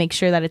and, like, make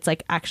sure that it's,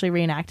 like, actually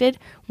reenacted,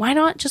 why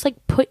not just, like,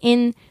 put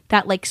in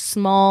that, like,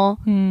 small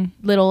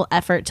little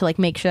effort to, like,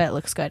 make sure that it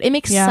looks good? It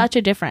makes such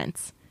a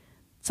difference.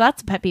 So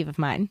that's a pet peeve of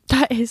mine.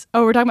 That is,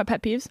 oh, we're talking about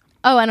pet peeves?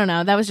 Oh, I don't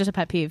know. That was just a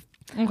pet peeve.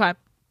 Okay.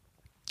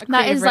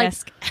 That is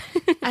risk.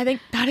 Like, I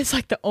think that is,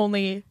 like, the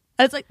only,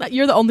 it's like,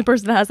 you're the only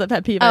person that has that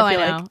pet peeve. Oh, I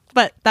feel I know. like.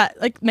 But that,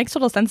 like, makes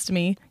total sense to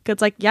me.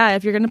 Because, like, yeah,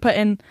 if you're going to put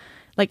in,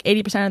 like,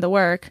 80% of the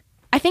work.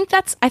 I think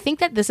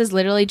that this is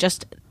literally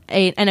just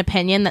an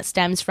opinion that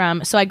stems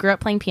from, so I grew up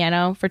playing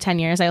piano for 10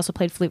 years. I also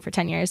played flute for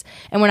 10 years.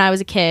 And when I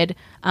was a kid,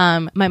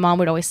 my mom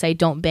would always say,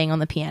 don't bang on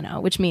the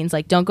piano, which means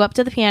like, don't go up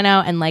to the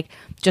piano and like,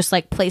 just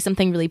like play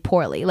something really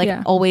poorly.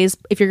 Like always,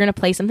 if you're going to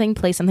play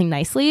something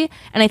nicely.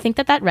 And I think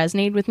that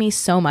resonated with me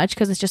so much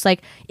because it's just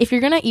like, if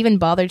you're going to even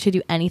bother to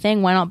do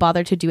anything, why not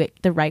bother to do it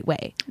the right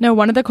way? No,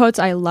 one of the quotes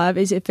I love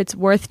is, if it's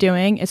worth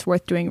doing, it's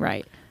worth doing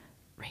right.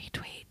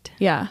 Retweet.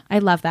 Yeah. I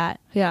love that.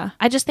 Yeah.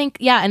 I just think,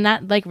 and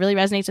that like really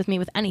resonates with me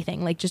with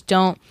anything. Like just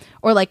don't,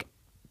 or like,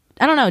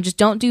 I don't know, just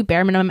don't do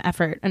bare minimum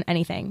effort on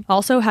anything.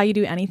 Also, how you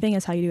do anything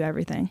is how you do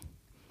everything.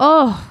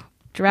 Oh,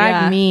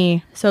 drag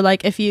me. So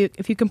like if you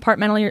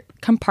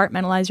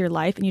compartmentalize your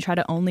life and you try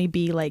to only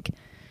be like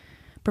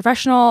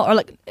professional, or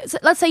like,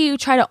 let's say you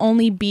try to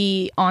only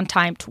be on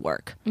time to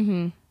work.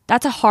 Mm-hmm.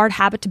 That's a hard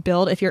habit to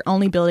build if you're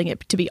only building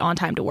it to be on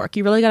time to work.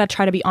 You really got to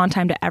try to be on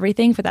time to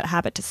everything for that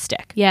habit to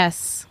stick.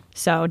 Yes.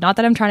 So not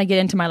that I'm trying to get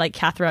into my like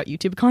Catherine out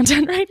YouTube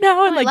content right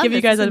now and like give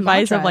you guys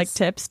advice of like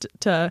tips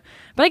to,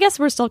 but I guess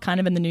we're still kind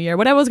of in the new year.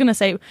 What I was going to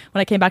say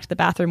when I came back to the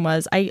bathroom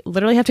was I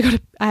literally have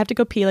to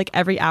go pee like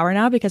every hour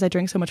now because I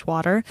drink so much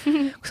water.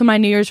 So my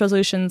New Year's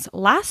resolutions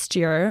last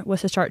year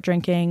was to start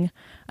drinking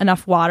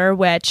enough water,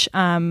 which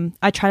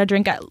I try to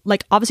drink at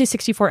like, obviously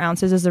 64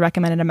 ounces is the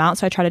recommended amount.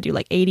 So I try to do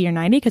like 80 or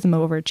 90 because I'm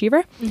an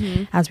overachiever,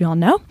 as we all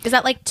know. Is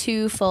that like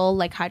 2 full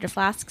like Hydro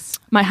Flasks?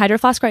 My Hydro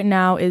Flask right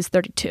now is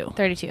 32.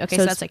 32. Okay,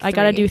 so that's like 3. I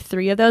got to do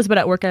 3 of those, but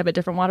at work I have a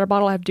different water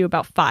bottle. I have to do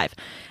about 5.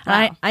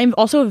 And I'm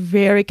also a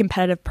very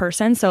competitive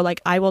person. So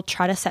like I will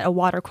try to set a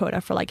water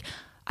quota for like,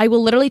 I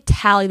will literally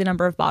tally the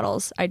number of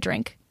bottles I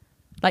drink.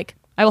 Like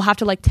I will have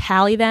to like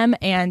tally them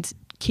and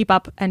keep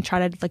up and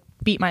try to like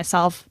beat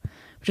myself,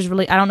 which is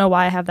really, I don't know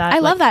why I have that. I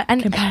love that.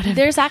 And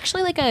there's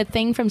actually like a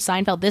thing from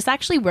Seinfeld. This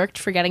actually worked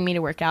for getting me to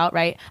work out,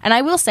 right? And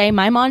I will say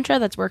my mantra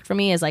that's worked for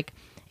me is like,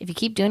 if you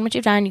keep doing what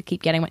you've done, you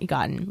keep getting what you've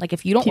gotten. Like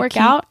if you don't work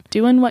out,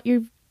 doing what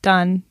you've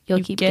done,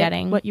 you'll keep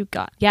getting what you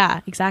got.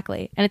 Yeah,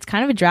 exactly. And it's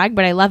kind of a drag,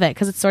 but I love it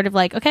because it's sort of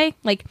like, okay,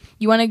 like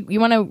you want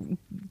to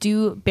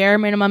do bare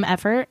minimum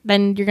effort,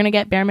 then you're going to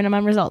get bare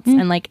minimum results.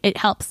 And like it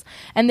helps.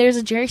 And there's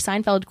a Jerry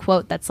Seinfeld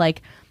quote that's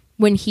like,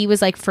 when he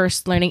was like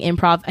first learning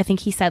improv, I think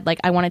he said like,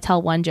 I want to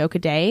tell 1 joke a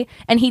day.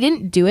 And he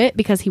didn't do it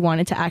because he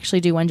wanted to actually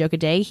do 1 joke a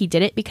day. He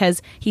did it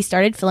because he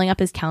started filling up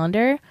his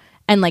calendar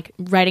and like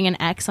writing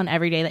an X on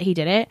every day that he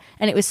did it.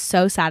 And it was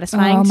so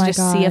satisfying to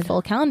just see a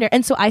full calendar.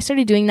 And so I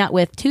started doing that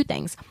with 2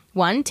 things.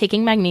 1,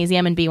 taking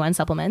magnesium and B1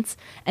 supplements,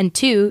 and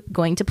 2,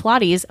 going to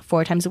Pilates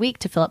 4 times a week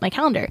to fill up my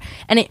calendar.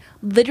 And it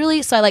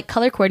literally, so I like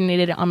color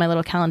coordinated it on my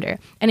little calendar,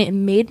 and it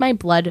made my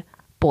blood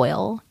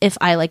boil if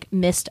I like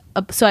missed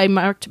so I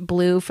marked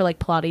blue for like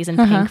Pilates and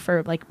pink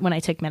for like when I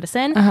took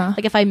medicine.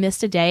 Like if I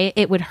missed a day,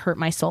 it would hurt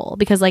my soul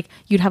because like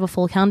you'd have a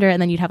full calendar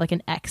and then you'd have like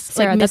an X.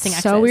 Sarah, like that's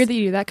missing so X's. weird that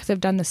you do that because I've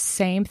done the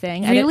same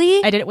thing.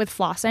 Really? I did it with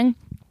flossing.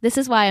 This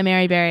is why I'm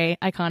Mary Berry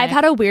iconic. I've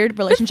had a weird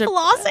relationship with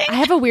flossing. I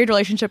have a weird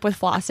relationship with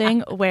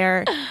flossing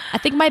where I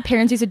think my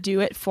parents used to do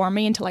it for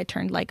me until I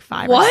turned like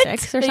 5 or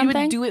 6 or something.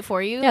 They would do it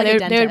for you? Yeah,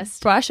 like they would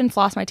brush and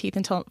floss my teeth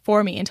until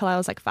I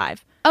was like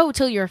 5. Oh,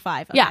 till you were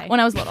 5. Okay. Yeah, when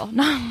I was little.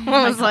 No,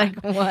 I was like,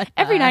 what?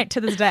 Every night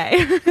to this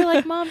day. You're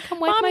like, Mom, come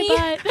wipe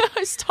my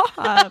butt.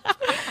 Stop.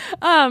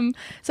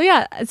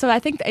 So I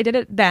think I did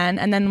it then,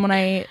 and then when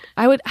I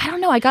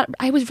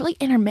was really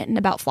intermittent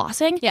about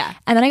flossing. Yeah,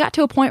 and then I got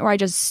to a point where I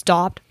just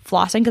stopped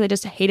flossing because I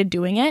just hated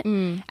doing it.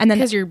 And then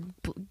because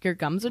your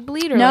gums would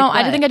bleed. Or no,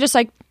 like I think I just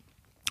didn't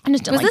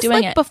like doing it. Was this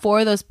like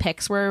before those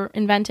picks were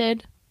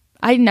invented?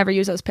 I never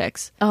use those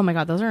picks. Oh my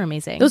god, those are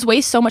amazing. Those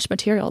waste so much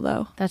material,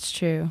 though. That's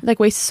true. Like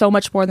waste so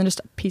much more than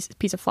just a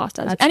piece of floss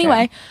does.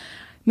 Anyway,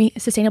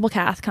 sustainable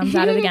Cath comes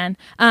at it again.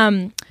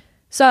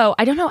 So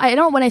I don't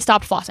know when I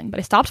stopped flossing, but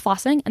I stopped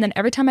flossing, and then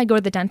every time I go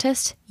to the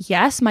dentist,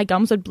 yes, my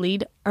gums would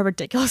bleed a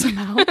ridiculous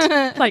amount,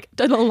 like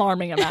an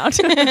alarming amount.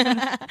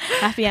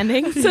 Happy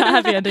endings,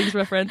 happy endings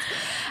reference.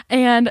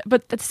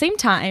 But at the same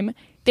time,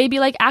 they'd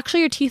be like, actually,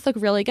 your teeth look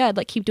really good.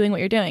 Like, keep doing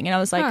what you're doing. And I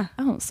was like,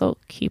 oh, so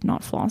keep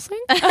not flossing?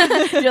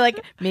 You're like,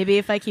 maybe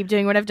if I keep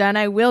doing what I've done,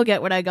 I will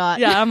get what I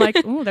got. Yeah, I'm like,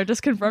 oh, they're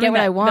just confirming get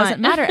what I want.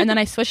 Doesn't matter. And then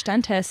I switched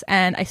dentists,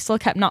 and I still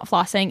kept not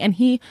flossing.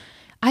 And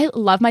I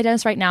love my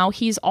dentist right now.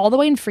 He's all the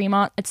way in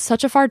Fremont. It's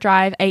such a far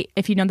drive.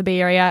 If you know the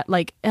Bay Area,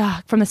 like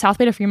from the South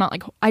Bay to Fremont,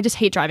 like I just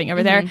hate driving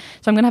over there. So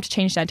I'm going to have to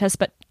change dentists,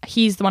 but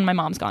he's the one my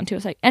mom's gone to.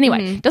 It's like,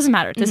 anyway, doesn't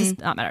matter. This is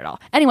not matter at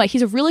all. Anyway,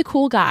 he's a really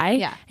cool guy.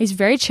 Yeah. He's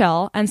very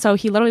chill. And so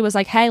he literally was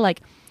like, hey,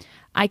 like,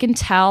 I can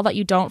tell that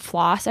you don't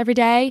floss every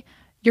day.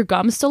 Your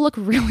gums still look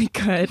really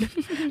good.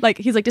 Like,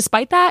 he's like,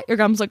 despite that, your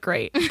gums look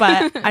great.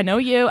 But I know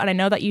you, and I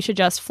know that you should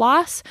just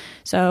floss.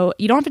 So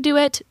you don't have to do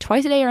it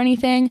twice a day or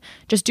anything.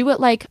 Just do it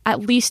like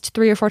at least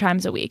 3 or 4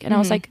 times a week. And I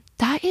was like,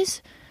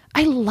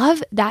 I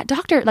love that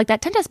doctor, like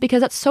that dentist, because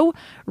that's so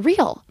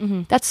real.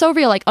 That's so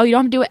real. Like, oh, you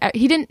don't have to do it.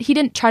 He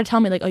didn't try to tell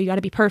me like, oh, you got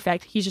to be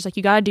perfect. He's just like,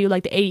 you got to do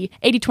like the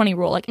 80-20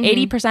 rule, like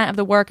 80% of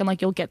the work, and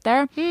like you'll get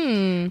there.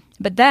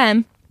 But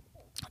then,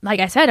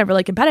 like I said, I'm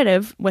really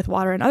competitive with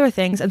water and other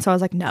things. And so I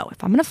was like, no,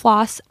 if I'm going to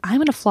floss, I'm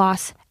going to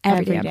floss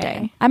every damn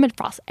day. I'm in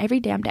floss every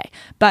damn day.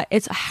 But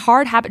it's a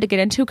hard habit to get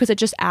into because it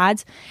just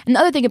adds. And the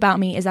other thing about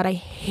me is that I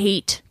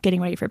hate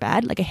getting ready for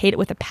bed. Like I hate it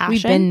with a passion.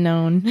 We've been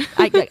known.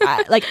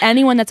 Like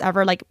anyone that's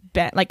ever like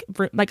been like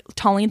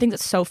Tolleen thinks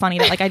it's so funny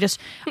that like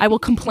I will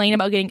complain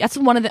about getting. That's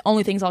one of the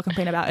only things I'll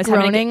complain about is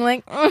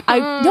groaning.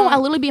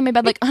 I'll literally be in my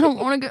bed like I don't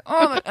want to get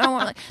up. I don't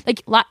want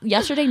like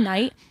yesterday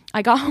night.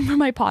 I got home from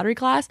my pottery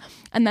class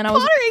and then I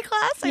was pottery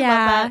class. I love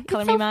that.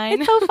 Color me mine.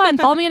 It's so fun.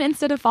 Follow me on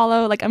Insta to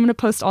follow. Like I'm gonna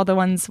post all the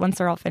ones once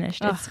they're all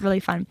finished. Ugh. It's really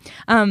fun.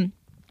 And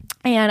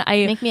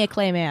I make me a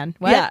clay man.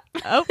 What? Yeah.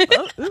 Oh,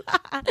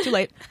 too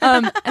late.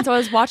 And so I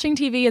was watching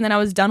TV and then I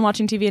was done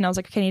watching TV and I was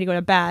like, okay, I need to go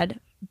to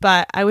bed.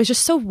 But I was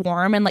just so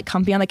warm and like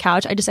comfy on the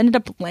couch. I just ended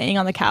up laying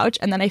on the couch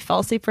and then I fell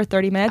asleep for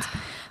 30 minutes.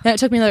 Then it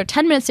took me another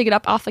 10 minutes to get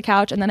up off the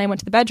couch. And then I went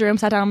to the bedroom,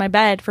 sat down on my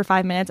bed for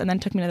 5 minutes, and then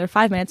it took me another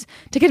 5 minutes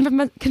to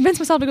convince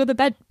myself to go to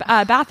the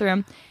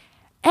bathroom.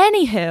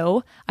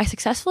 Anywho, I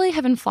successfully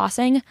have been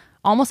flossing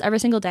almost every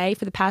single day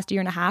for the past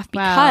year and a half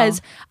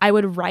because I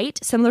would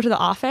write, similar to The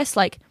Office,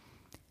 like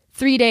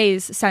 3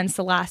 days since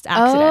the last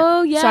accident.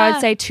 Oh, yeah. So I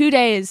would say 2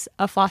 days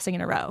of flossing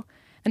in a row.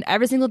 And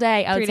every single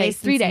day, I would say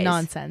 3 days.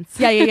 Nonsense.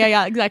 Yeah,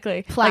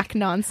 exactly. Plaque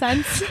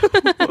nonsense.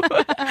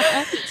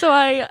 So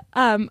I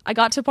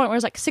got to a point where it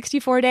was like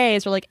 64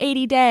 days or like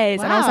 80 days.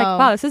 Wow. And I was like,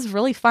 wow, this is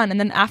really fun. And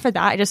then after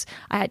that,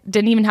 I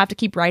didn't even have to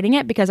keep writing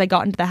it because I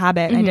got into the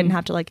habit and I didn't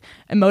have to like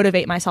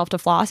motivate myself to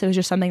floss. It was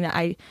just something that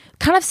I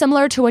kind of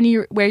similar to when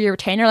you wear your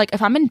retainer. Like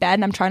if I'm in bed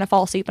and I'm trying to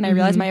fall asleep and I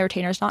realize my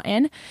retainer's not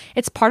in,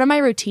 it's part of my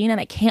routine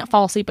and I can't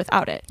fall asleep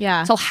without it.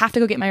 Yeah. So I'll have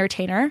to go get my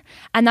retainer.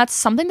 And that's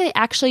something they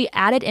actually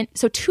added in.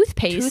 So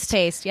toothpaste,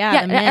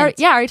 yeah,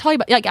 I already told you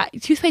about. Like,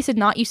 toothpaste did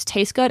not used to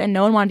taste good, and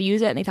no one wanted to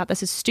use it, and they thought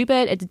this is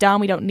stupid, it's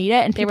dumb, we don't need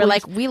it. And they were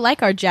like, we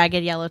like our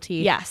jagged yellow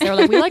teeth. Yes, they were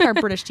like, we like our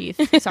British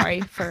teeth.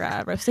 Sorry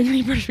for roasting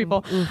any British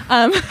people.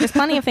 There's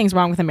plenty of things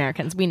wrong with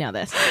Americans. We know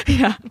this.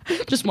 Yeah,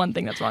 just one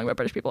thing that's wrong about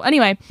British people.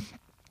 Anyway.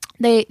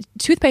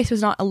 Toothpaste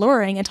was not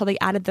alluring until they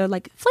added the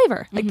like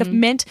flavor, like the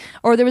mint,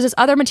 or there was this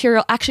other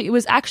material. Actually, it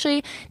was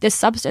actually this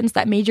substance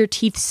that made your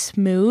teeth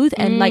smooth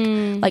and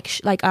like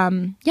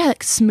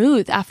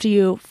smooth after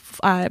you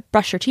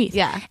brush your teeth.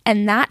 Yeah,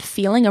 and that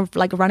feeling of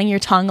like running your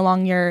tongue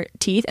along your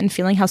teeth and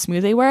feeling how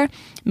smooth they were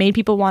made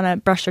people want to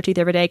brush their teeth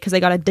every day because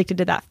they got addicted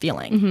to that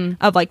feeling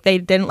of like they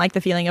didn't like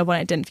the feeling of when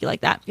it didn't feel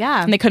like that.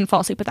 Yeah, and they couldn't fall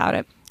asleep without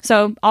it.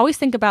 So always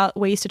think about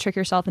ways to trick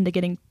yourself into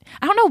getting.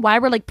 I don't know why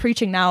we're like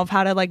preaching now of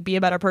how to like be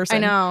a better person. I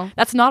know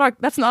that's not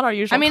our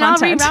usual. I mean,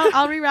 content.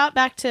 I'll reroute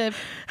back to.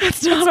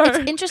 It's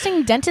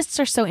interesting.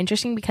 Dentists are so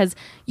interesting because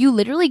you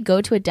literally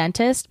go to a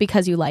dentist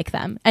because you like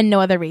them and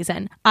no other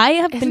reason. I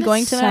have been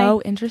going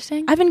to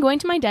interesting. I've been going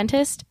to my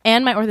dentist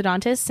and my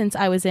orthodontist since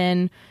I was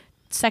in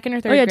second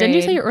or third grade. Didn't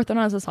you say your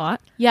orthodontist was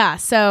hot? Yeah,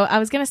 so I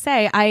was gonna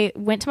say I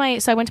went to my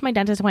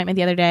dentist appointment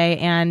the other day,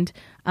 and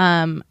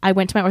I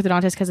went to my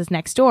orthodontist because it's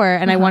next door,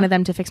 and I wanted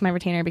them to fix my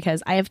retainer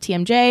because I have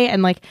TMJ,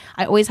 and like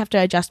I always have to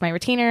adjust my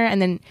retainer, and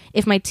then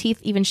if my teeth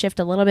even shift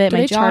a little bit,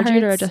 my jaw hurts. Did they charge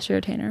you to adjust your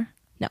retainer?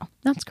 No,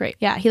 that's great.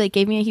 Yeah, he like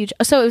gave me a huge.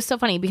 So it was so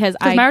funny because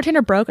my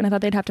retainer broke, and I thought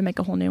they'd have to make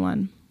a whole new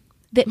one.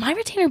 My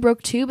retainer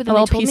broke too, but then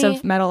a little piece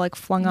of metal like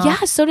flung off. Yeah,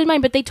 so did mine.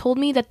 But they told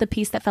me that the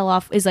piece that fell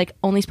off is like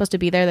only supposed to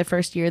be there the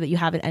first year that you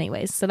have it,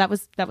 anyways. So that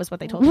was what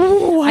they told me.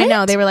 What? I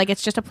know, they were like,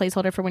 it's just a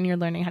placeholder for when you're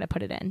learning how to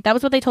put it in. That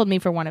was what they told me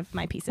for one of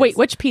my pieces. Wait,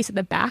 which piece? In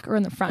the back or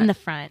in the front? In the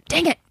front.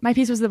 Dang it! My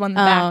piece was the one in the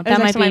back. That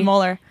might be my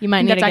molar. You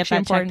might need to get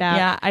that checked out.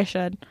 Yeah, I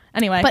should.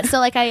 Anyway, but so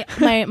like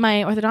my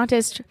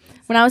orthodontist,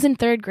 when I was in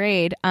third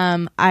grade,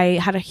 I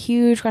had a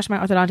huge crush on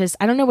my orthodontist.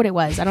 I don't know what it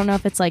was. I don't know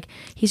if it's like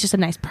he's just a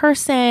nice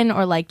person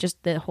or like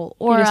just the whole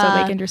aura. You just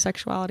awakened your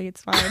sexuality.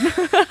 It's fine.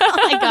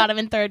 Oh my God, I'm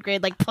in third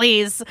grade. Like,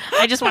 please,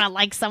 I just want to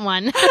like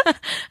someone.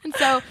 And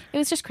so it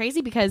was just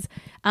crazy because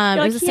it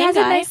was the same guy. He has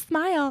a nice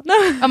smile.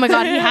 Oh my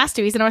God, he has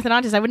to. He's an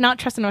orthodontist. I would not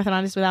trust an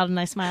orthodontist without a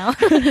nice smile.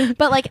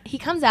 But like he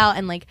comes out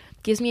and like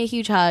gives me a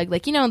huge hug.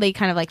 Like, you know, they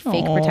kind of like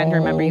fake pretend to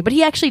remember you. But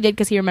he actually did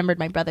because he remembered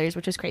my brothers,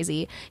 which is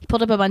crazy. He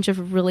pulled up a bunch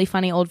of really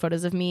funny old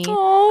photos of me.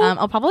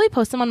 I'll probably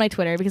post them on my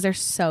Twitter because they're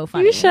so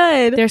funny. You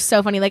should. They're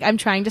so funny. Like I'm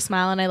trying to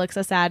smile and I look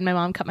so sad. My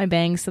mom cut my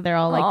bangs so they're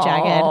all like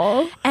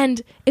jagged.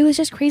 And it was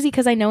just crazy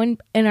because I know in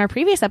our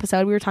previous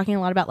episode we were talking a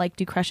lot about like,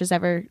 do crushes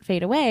ever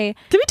fade away?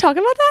 Did we talk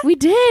about that? We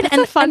did. That's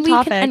a fun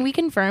topic. And we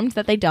confirmed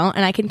that they don't.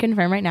 And I can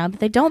confirm right now that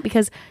they don't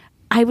because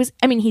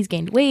he's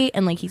gained weight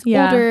and like he's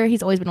older.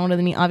 He's always been older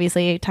than me.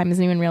 Obviously, time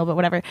isn't even real, but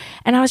whatever.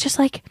 And I was just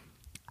like,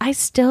 I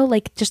still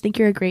like just think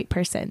you're a great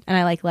person and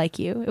I like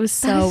you. It was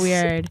so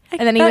weird.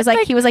 And then he was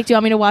like, do you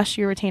want me to wash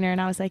your retainer?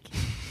 And I was like,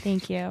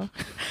 thank you.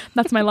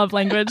 That's my love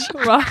language.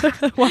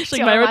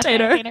 Washing my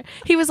retainer.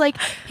 He was like,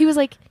 your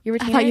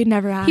retainer. I thought you'd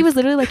never ask. He was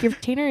literally like, your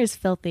retainer is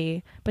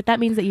filthy, but that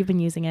means that you've been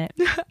using it.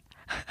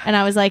 And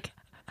I was like,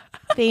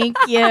 thank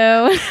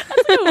you.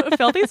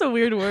 Filthy is a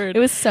weird word. It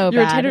was so bad.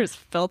 Your retainer is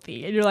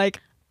filthy. And you're like,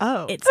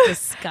 oh. It's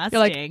disgusting. You're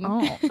like,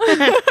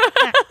 oh.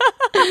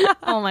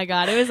 Oh my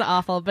God, it was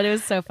awful, but it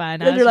was so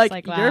fun. I And was you're just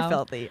like, wow. you're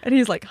filthy. And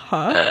he's like,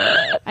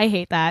 huh? I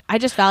hate that. I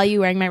just value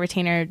wearing my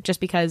retainer just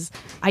because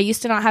I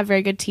used to not have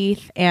very good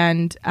teeth,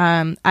 and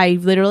I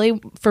literally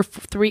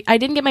I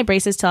didn't get my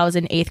braces till I was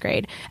in 8th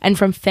grade, and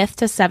from 5th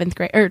to 7th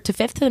grade, or to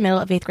 5th to the middle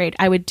of 8th grade,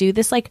 I would do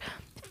this like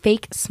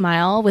fake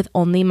smile with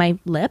only my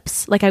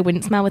lips. Like I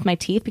wouldn't smile with my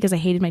teeth because I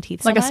hated my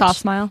teeth so Like a much. soft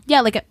smile?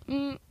 Yeah, like a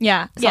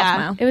Yeah, soft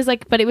smile. It was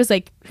like, but it was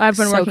like I've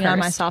been so working on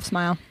my cursed. soft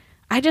smile.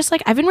 I just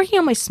like I've been working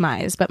on my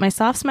smiles, but my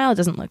soft smile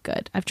doesn't look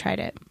good. I've tried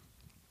it.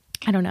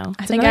 I don't know.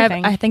 I think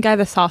I have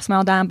the soft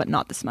smile down, but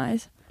not the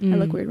smize. I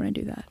look weird when I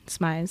do that.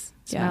 Smize.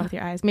 Smile Yeah. with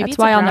your eyes. Maybe That's it's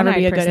why I'll never brown-eyed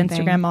be a good person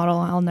Instagram thing. model.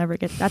 I'll never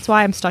get. That's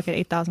why I'm stuck at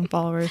 8,000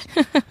 followers.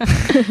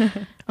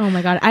 Oh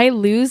my God.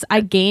 I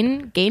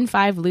gain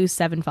 5, lose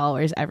 7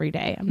 followers every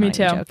day. I'm Me not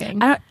too. even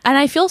joking. And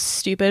I feel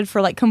stupid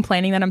for like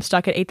complaining that I'm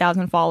stuck at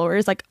 8,000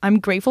 followers. Like I'm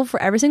grateful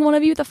for every single one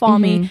of you that follow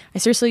me. I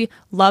seriously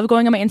love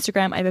going on my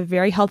Instagram. I have a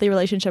very healthy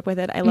relationship with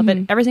it. I love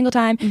it every single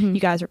time. You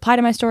guys reply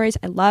to my stories.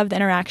 I love the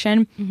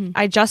interaction.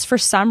 I just, for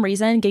some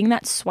reason, getting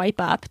that swipe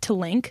up to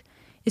link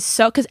is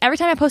so, because every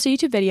time I post a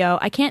YouTube video,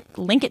 I can't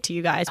link it to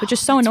you guys, which is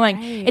so annoying.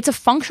 right. It's a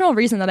functional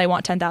reason that I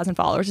want 10,000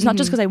 followers. It's not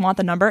just because I want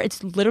the number.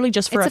 It's literally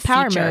just for It's a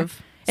power feature.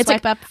 move. It's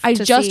Swipe like up I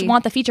to just see.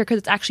 want the feature because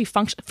it's actually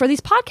function for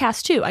these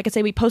podcasts too. I could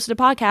say we posted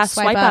a podcast,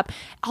 swipe up.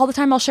 All the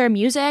time I'll share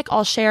music,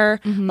 I'll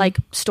share like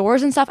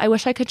stores and stuff. I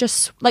wish I could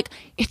just like,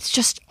 it's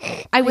just,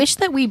 I wish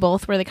that we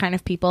both were the kind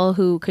of people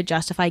who could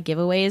justify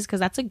giveaways, because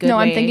that's a good no,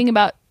 way. I'm thinking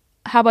about,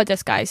 how about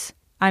this, guys?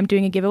 I'm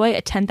doing a giveaway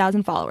at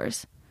 10,000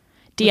 followers.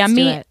 DM Let's do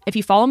me it. if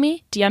you follow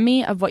me. DM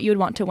me of what you would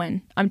want to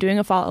win. I'm doing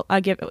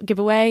a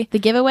giveaway. The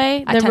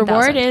giveaway, At the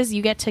reward 10,000. is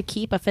you get to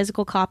keep a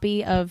physical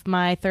copy of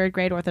my 3rd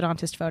grade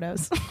orthodontist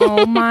photos.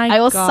 Oh my god. I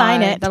will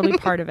sign it. That'll be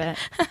part of it.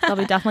 That'll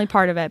be definitely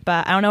part of it.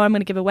 But I don't know what I'm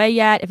going to give away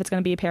yet. If it's going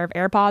to be a pair of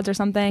AirPods or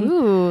something.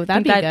 Ooh,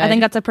 that'd be good. I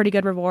think that's a pretty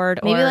good reward.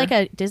 Maybe or, like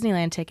a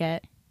Disneyland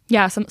ticket.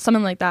 yeah,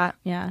 something like that.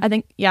 Yeah. I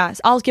think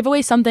I'll give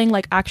away something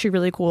like actually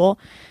really cool.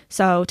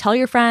 So tell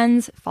your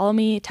friends, follow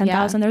me.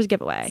 10,000. Yeah. There's a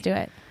giveaway. Let's do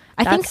it.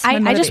 I That's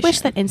think my I just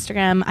wish motivation. that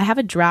Instagram, I have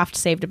a draft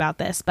saved about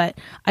this, but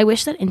I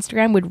wish that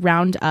Instagram would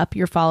round up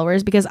your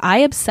followers, because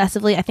I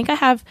obsessively, I think I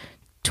have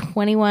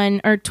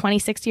 21 or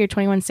 2060 or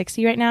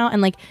 2160 right now,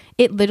 and like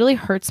it literally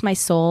hurts my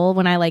soul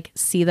when I like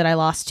see that I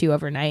lost 2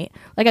 overnight.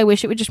 Like I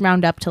wish it would just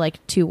round up to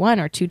like 21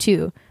 or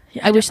 22.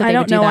 I wish that I they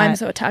don't would do know that. why I'm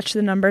so attached to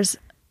the numbers.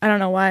 I don't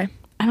know why.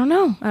 I don't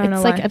know. I don't know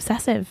It's like why.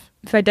 obsessive.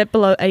 If I dip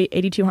below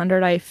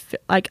 8,200, I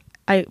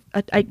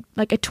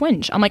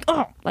twinge. I'm like,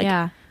 oh, like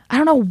Yeah. I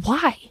don't know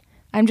why.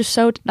 I'm just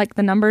so like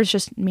the numbers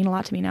just mean a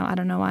lot to me now. I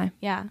don't know why.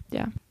 Yeah.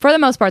 Yeah. For the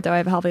most part, though, I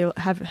have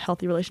a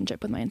healthy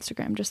relationship with my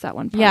Instagram. Just that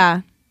one part.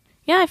 Yeah.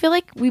 Yeah, I feel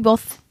like we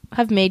both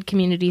have made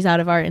communities out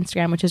of our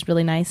Instagram, which is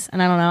really nice.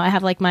 And I don't know, I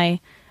have like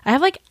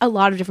a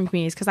lot of different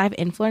communities, because I have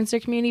influencer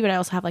community, but I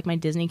also have like my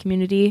Disney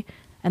community,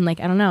 and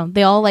like I don't know,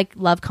 they all like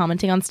love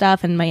commenting on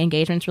stuff, and my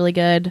engagement's really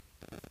good.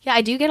 Yeah,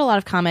 I do get a lot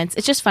of comments.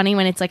 It's just funny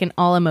when it's like an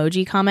all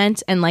emoji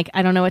comment, and like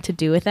I don't know what to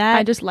do with that.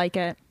 I just like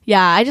it.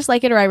 Yeah, I just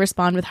like it, or I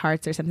respond with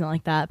hearts or something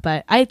like that.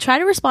 But I try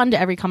to respond to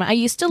every comment. I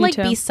used to Me like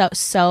too. be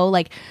so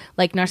like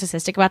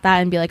narcissistic about that,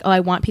 and be like, oh, I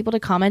want people to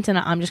comment, and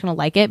I'm just gonna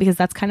like it, because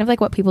that's kind of like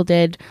what people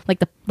did,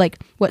 like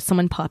what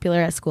someone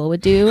popular at school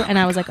would do. And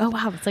I was like, oh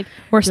wow, it's like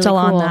We're really still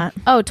on cool. that.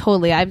 Oh,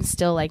 totally. I'm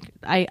still like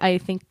I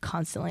think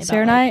constantly about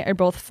Sarah and I are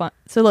both fun.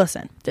 So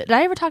listen, did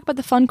I ever talk about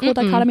the fun cool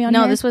dichotomy on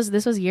no, here? this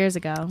was years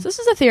ago. So this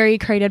is a theory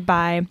created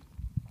by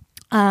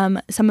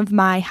some of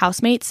my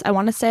housemates. I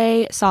want to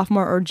say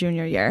sophomore or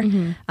junior year.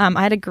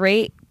 I had a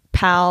great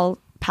pal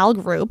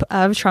group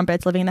of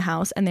trumpets living in the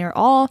house, and they were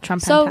all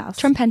Trump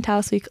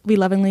Penthouse. We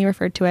lovingly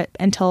referred to it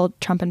until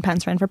Trump and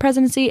Pence ran for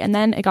presidency, and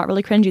then it got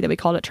really cringy that we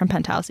called it Trump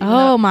Penthouse.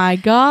 Oh my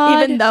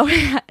god. Even though it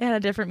had a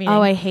different meaning.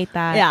 Oh, I hate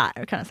that. Yeah,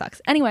 it kind of sucks.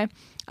 Anyway,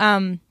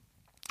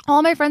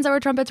 all my friends that were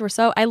trumpets were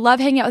so, I love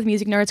hanging out with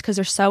music nerds because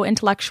they're so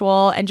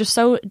intellectual and just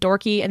so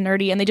dorky and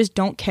nerdy, and they just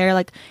don't care.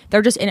 Like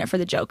they're just in it for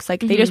the jokes. Like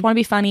they just want to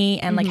be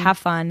funny and like have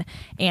fun.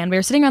 And we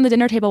were sitting around the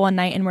dinner table one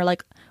night, and we're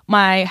like,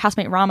 my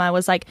housemate Rama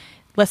was like,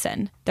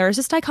 listen, there's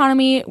this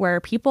dichotomy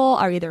where people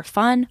are either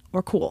fun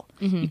or cool.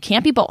 You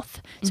can't be both.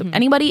 So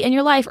anybody in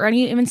your life, or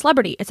any even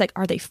celebrity, it's like,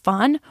 are they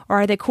fun or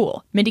are they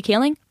cool? Mindy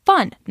Kaling,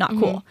 fun, not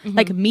cool.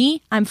 Like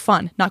me, I'm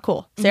fun, not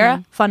cool.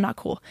 Sarah, fun, not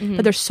cool.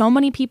 But there's so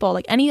many people,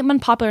 like anyone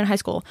popular in high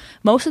school,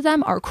 most of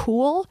them are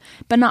cool,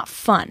 but not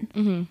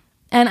fun.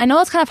 And I know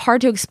that's kind of hard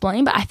to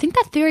explain, but I think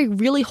that theory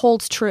really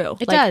holds true.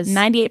 It like, does.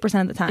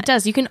 98% of the time. It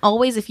does. You can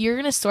always, if you're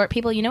gonna sort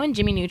people, you know, in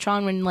Jimmy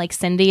Neutron, when like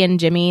Cindy and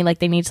Jimmy, like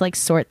they need to like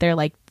sort their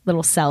like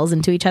little cells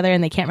into each other,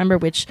 and they can't remember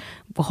which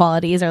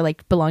qualities are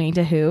like belonging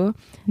to who.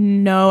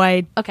 No,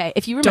 I Okay,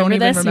 if you Don't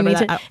remember even this, remember you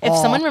need that to. at If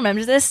all. someone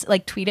remembers this,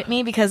 like tweet at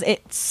me, because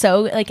it's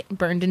so like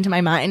burned into my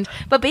mind.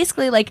 But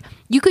basically, like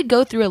you could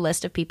go through a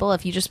list of people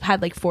if you just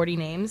had like 40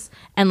 names,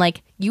 and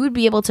like you would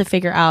be able to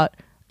figure out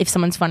if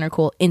someone's fun or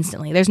cool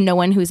instantly. There's no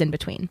one who's in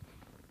between.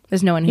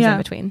 There's no one who's in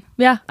between.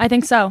 Yeah, I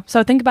think so.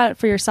 So think about it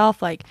for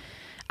yourself. Like,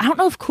 I don't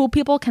know if cool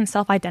people can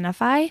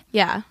self-identify.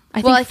 Yeah.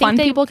 I think fun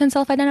people can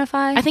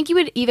self-identify. I think you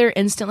would either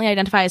instantly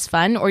identify as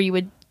fun, or you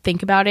would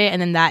think about it,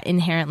 and then that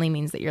inherently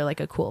means that you're like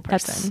a cool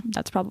person.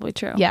 That's probably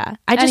true. Yeah.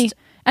 How did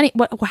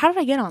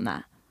I get on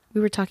that? We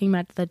were talking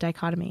about the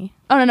dichotomy.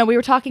 Oh, no. We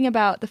were talking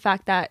about the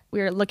fact that we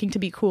were looking to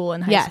be cool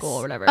in high school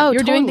or whatever. Oh, you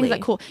were doing things totally.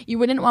 like cool. You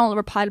didn't want to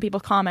reply to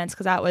people's comments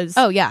because that was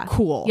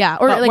cool. Yeah.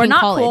 Or but like we're in not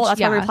college. cool. That's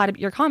why we Yeah. reply to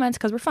your comments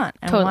because we're fun.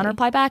 And we Totally. want to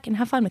reply back and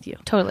have fun with you.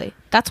 Totally.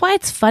 That's why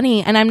it's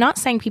funny. And I'm not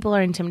saying people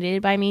are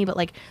intimidated by me, but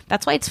like,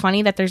 that's why it's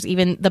funny that there's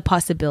even the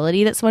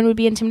possibility that someone would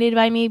be intimidated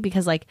by me,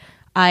 because like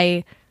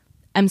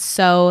I'm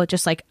so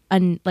just like a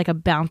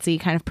bouncy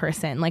kind of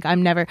person. Like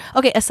I'm never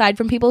aside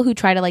from people who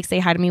try to like say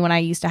hi to me when I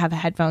used to have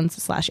headphones /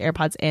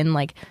 AirPods in,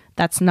 like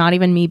that's not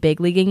even me big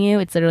leaguing you.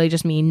 It's literally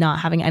just me not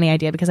having any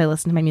idea because I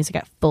listen to my music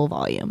at full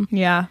volume.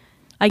 Yeah.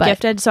 I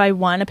gifted, so I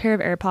won a pair of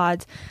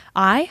AirPods.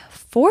 I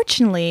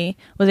fortunately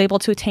was able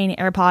to attain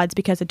AirPods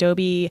because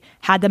Adobe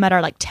had them at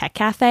our like tech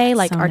cafe,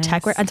 like So our nice.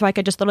 tech, and so I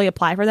could just literally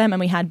apply for them, and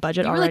we had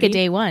budget You were already. like a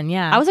day one,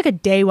 yeah. I was like a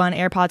day one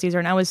AirPods user,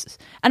 and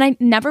I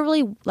never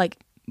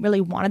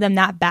really wanted them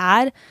that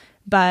bad,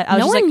 but I was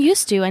no just one like,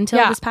 used to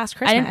until this past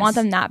Christmas. I didn't want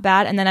them that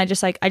bad, and then I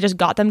just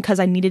got them because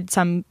I needed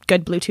some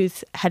good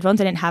Bluetooth headphones.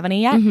 I didn't have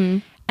any yet,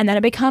 and then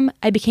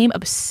I became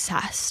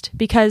obsessed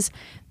because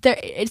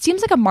it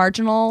seems like a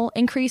marginal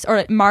increase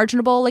or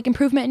marginable like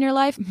improvement in your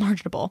life,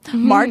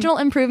 marginal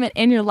improvement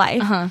in your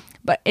life,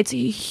 but it's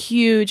a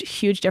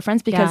huge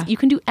difference because you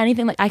can do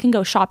anything. Like I can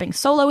go shopping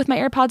solo with my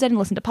AirPods in and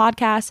listen to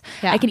podcasts.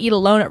 I can eat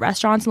alone at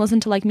restaurants and listen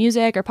to like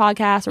music or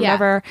podcasts or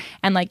whatever,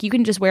 and like you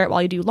can just wear it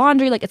while you do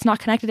laundry. Like it's not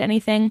connected to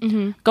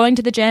anything. Going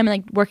to the gym and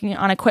like working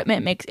on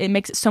equipment makes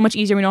it so much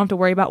easier. We don't have to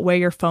worry about where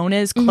your phone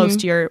is close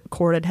to your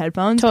corded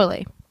headphones.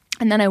 Totally.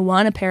 And then I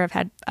won a pair of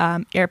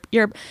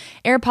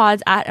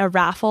AirPods at a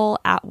raffle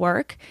at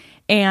work.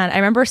 And I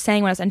remember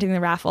saying when I was entering the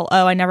raffle,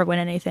 oh, I never win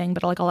anything,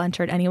 but I'll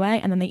enter it anyway.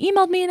 And then they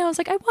emailed me and I was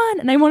like, I won.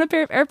 And I won a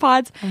pair of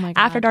AirPods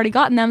after I'd already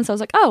gotten them. So I was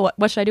like, oh,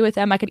 what should I do with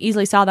them? I could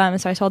easily sell them. And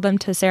so I sold them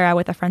to Sarah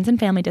with a friends and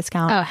family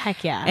discount. Oh,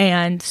 heck yeah.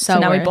 And so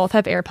now we both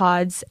have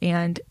AirPods.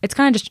 And it's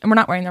kind of just, and we're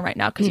not wearing them right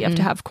now because you have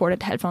to have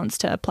corded headphones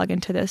to plug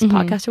into this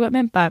podcast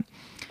equipment. But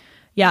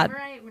yeah,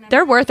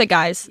 they're worth it,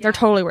 guys. They're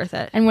totally worth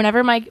it. And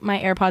whenever my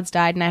AirPods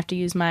died and I have to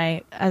use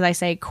my, as I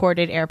say,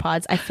 corded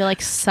AirPods, I feel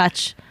like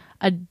such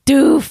a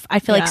doof. I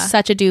feel like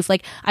such a doof.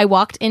 Like I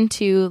walked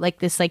into like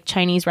this like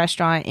Chinese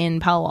restaurant in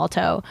Palo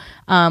Alto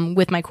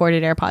with my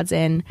corded AirPods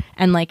in,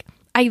 and like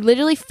I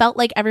literally felt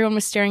like everyone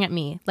was staring at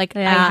me. Like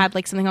I had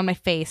like something on my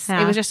face.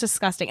 It was just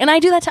disgusting. And I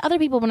do that to other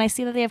people when I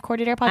see that they have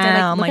corded AirPods.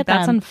 I look at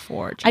that's them.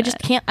 unfortunate. I just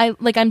can't.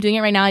 I'm doing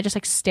it right now. I just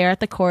like stare at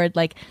the cord.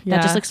 Like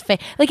that just looks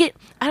fake. Like it.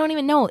 I don't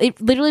even know. It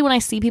literally, when I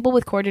see people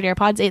with corded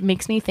AirPods, it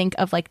makes me think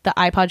of like the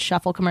iPod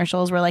Shuffle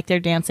commercials where like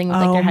they're dancing with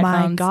like their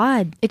headphones. Oh my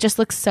god! It just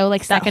looks so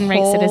like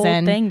second-rate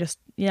citizen. Thing just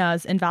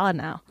is invalid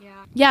now.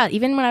 Yeah,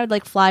 even when I would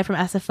like fly from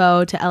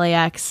SFO to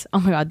LAX, oh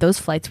my god, those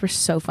flights were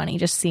so funny.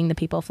 Just seeing the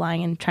people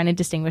flying and trying to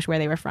distinguish where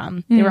they were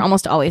from. They were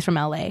almost always from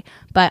LA.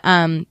 But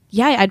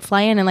I'd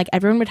fly in and like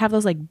everyone would have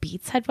those like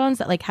Beats headphones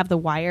that like have the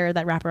wire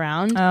that wrap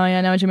around. Oh yeah,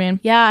 I know what you mean.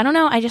 Yeah, I don't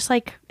know. I just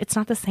like it's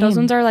not the same. Those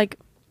ones are like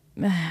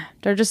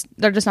they're just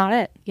not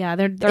it. Yeah,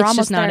 they're it's almost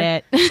just not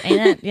there. it.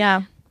 Ain't it?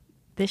 Yeah.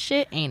 This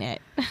shit ain't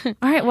it.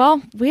 All right,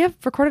 well, we have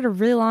recorded a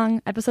really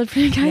long episode for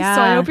you guys,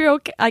 so I hope you're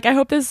okay. Like, I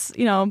hope this,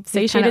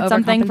 satiated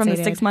something from the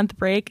 6-month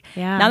break.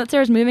 Yeah. Now that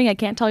Sarah's moving, I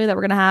can't tell you that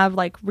we're gonna have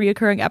like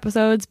reoccurring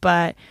episodes,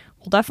 but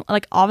we'll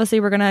definitely obviously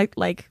we're gonna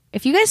like.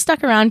 If you guys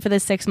stuck around for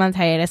this 6-month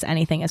hiatus,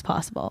 anything is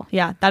possible.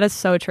 Yeah, that is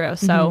so true.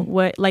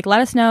 So, let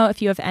us know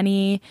if you have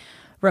any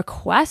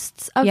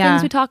requests of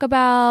things we talk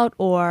about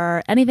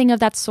or anything of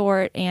that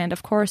sort, and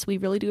of course we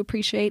really do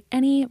appreciate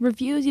any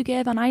reviews you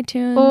give on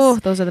iTunes. Oh,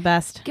 those are the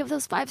best. Give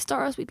those 5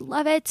 stars. We'd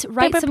love it.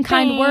 Write some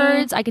kind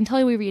words. I can tell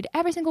you we read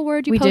every single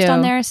word you post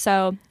on there.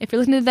 So if you're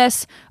listening to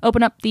this,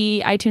 open up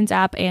the iTunes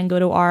app and go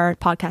to our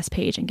podcast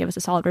page and give us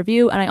a solid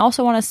review. And I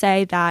also want to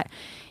say that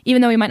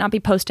even though we might not be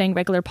posting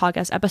regular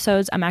podcast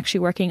episodes, I'm actually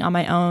working on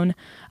my own.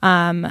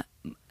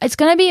 It's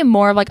going to be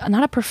more of like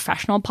not a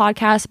professional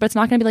podcast, but it's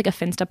not going to be like a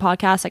Finsta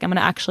podcast. Like I'm going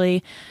to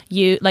actually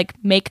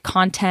make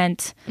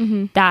content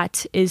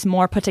that is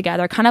more put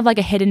together, kind of like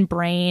a Hidden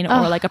Brain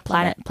or like a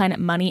Planet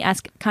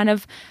Money-esque kind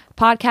of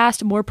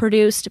podcast, more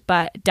produced,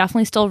 but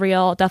definitely still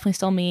real, definitely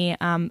still me.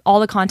 All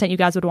the content you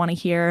guys would want to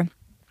hear,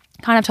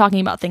 kind of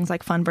talking about things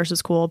like fun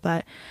versus cool,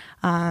 but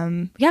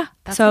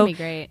that's so gonna be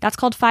great. That's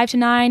called 5 to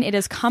 9. It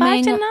is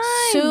coming 5 to 9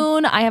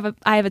 soon. I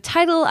have a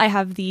title. I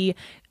have the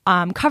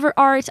cover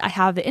art. I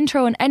have the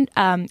intro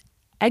and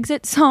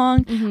exit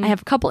song. I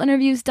have a couple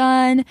interviews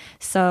done,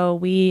 so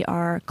we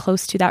are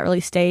close to that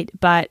release date,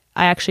 but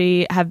I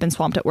actually have been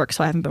swamped at work,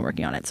 so I haven't been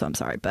working on it, so I'm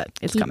sorry, but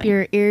it's coming. Keep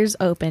your ears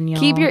open, y'all.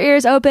 Keep your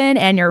ears open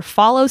and your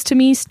follows to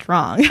me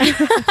strong.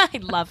 I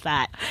love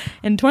that.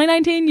 In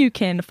 2019, you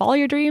can follow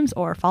your dreams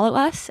or follow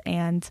us,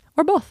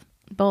 or both.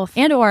 Both.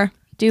 And or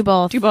do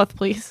both. Do both,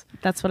 please.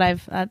 That's what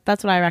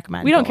that's what I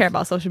recommend. We don't care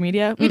about social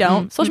media. We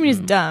don't. Social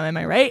media is dumb, am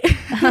I right?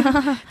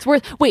 It's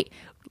worth. Wait,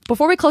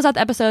 before we close out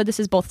the episode, this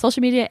is both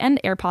social media and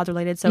AirPods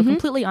related, so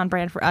completely on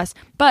brand for us.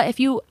 But if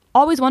you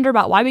always wonder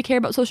about why we care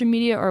about social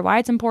media or why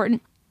it's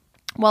important,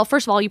 well,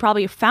 first of all, you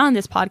probably found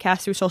this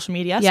podcast through social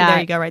media. So there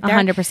you go, right there.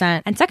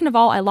 100%. And second of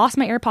all, I lost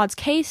my AirPods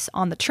case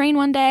on the train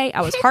one day.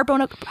 I was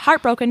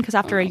heartbroken because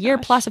after a year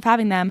plus of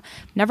having them,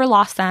 never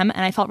lost them.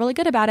 And I felt really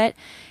good about it.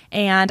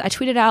 And I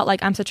tweeted out,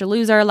 like, I'm such a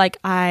loser. Like,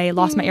 I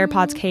lost my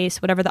AirPods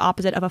case. Whatever the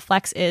opposite of a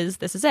flex is,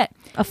 this is it.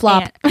 A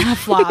flop. A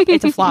flop.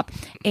 It's a flop.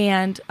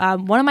 And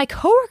one of my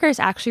coworkers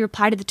actually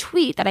replied to the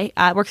tweet that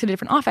I works at a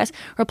different office,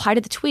 replied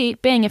to the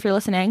tweet, Bing, if you're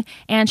listening.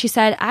 And she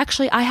said,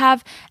 actually, I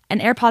have an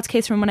AirPods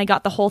case from when I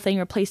got the whole thing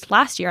replaced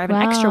last year. I have an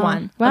extra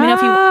one. Let me know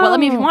if let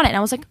me know if you want it. And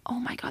I was like, oh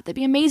my God, that'd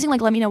be amazing. Like,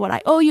 let me know what I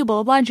owe you, blah,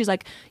 blah, blah. And she's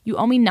like, you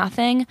owe me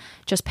nothing.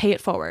 Just pay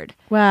it forward.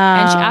 Wow.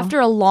 And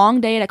after a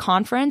long day at a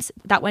conference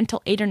that went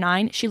till 8 or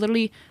 9, she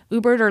literally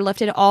Ubered or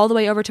lifted all the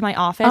way over to my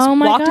office,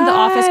 walked into the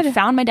office,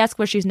 found my desk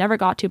where she's never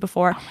got to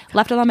before,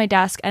 left it on my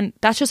desk. And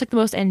that's just like the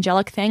most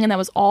angelic thing. And that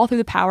was all through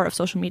the power of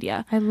social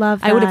media. I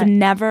love that. I would have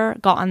never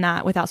gotten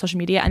that without social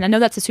media. And I know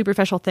that's a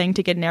superficial thing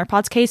to get an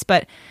AirPods case,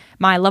 but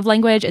my love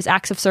language is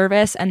acts of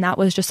service. And that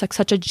was just like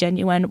such a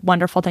genuine,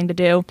 wonderful thing to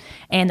do.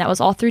 And that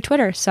was all through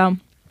Twitter. So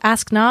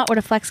ask not what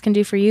a flex can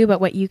do for you, but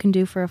what you can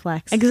do for a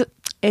flex.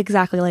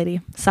 Exactly,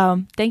 lady.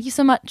 So thank you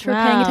so much for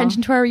paying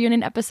attention to our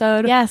reunion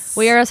episode. Yes.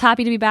 We are as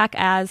happy to be back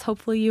as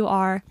hopefully you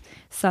are.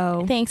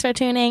 So thanks for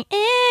tuning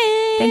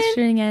in. Thanks for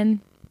tuning in.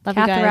 Love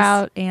you guys.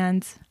 Out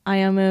and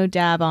Ayamu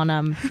dab on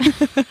them.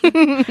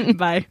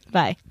 Bye.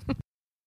 Bye.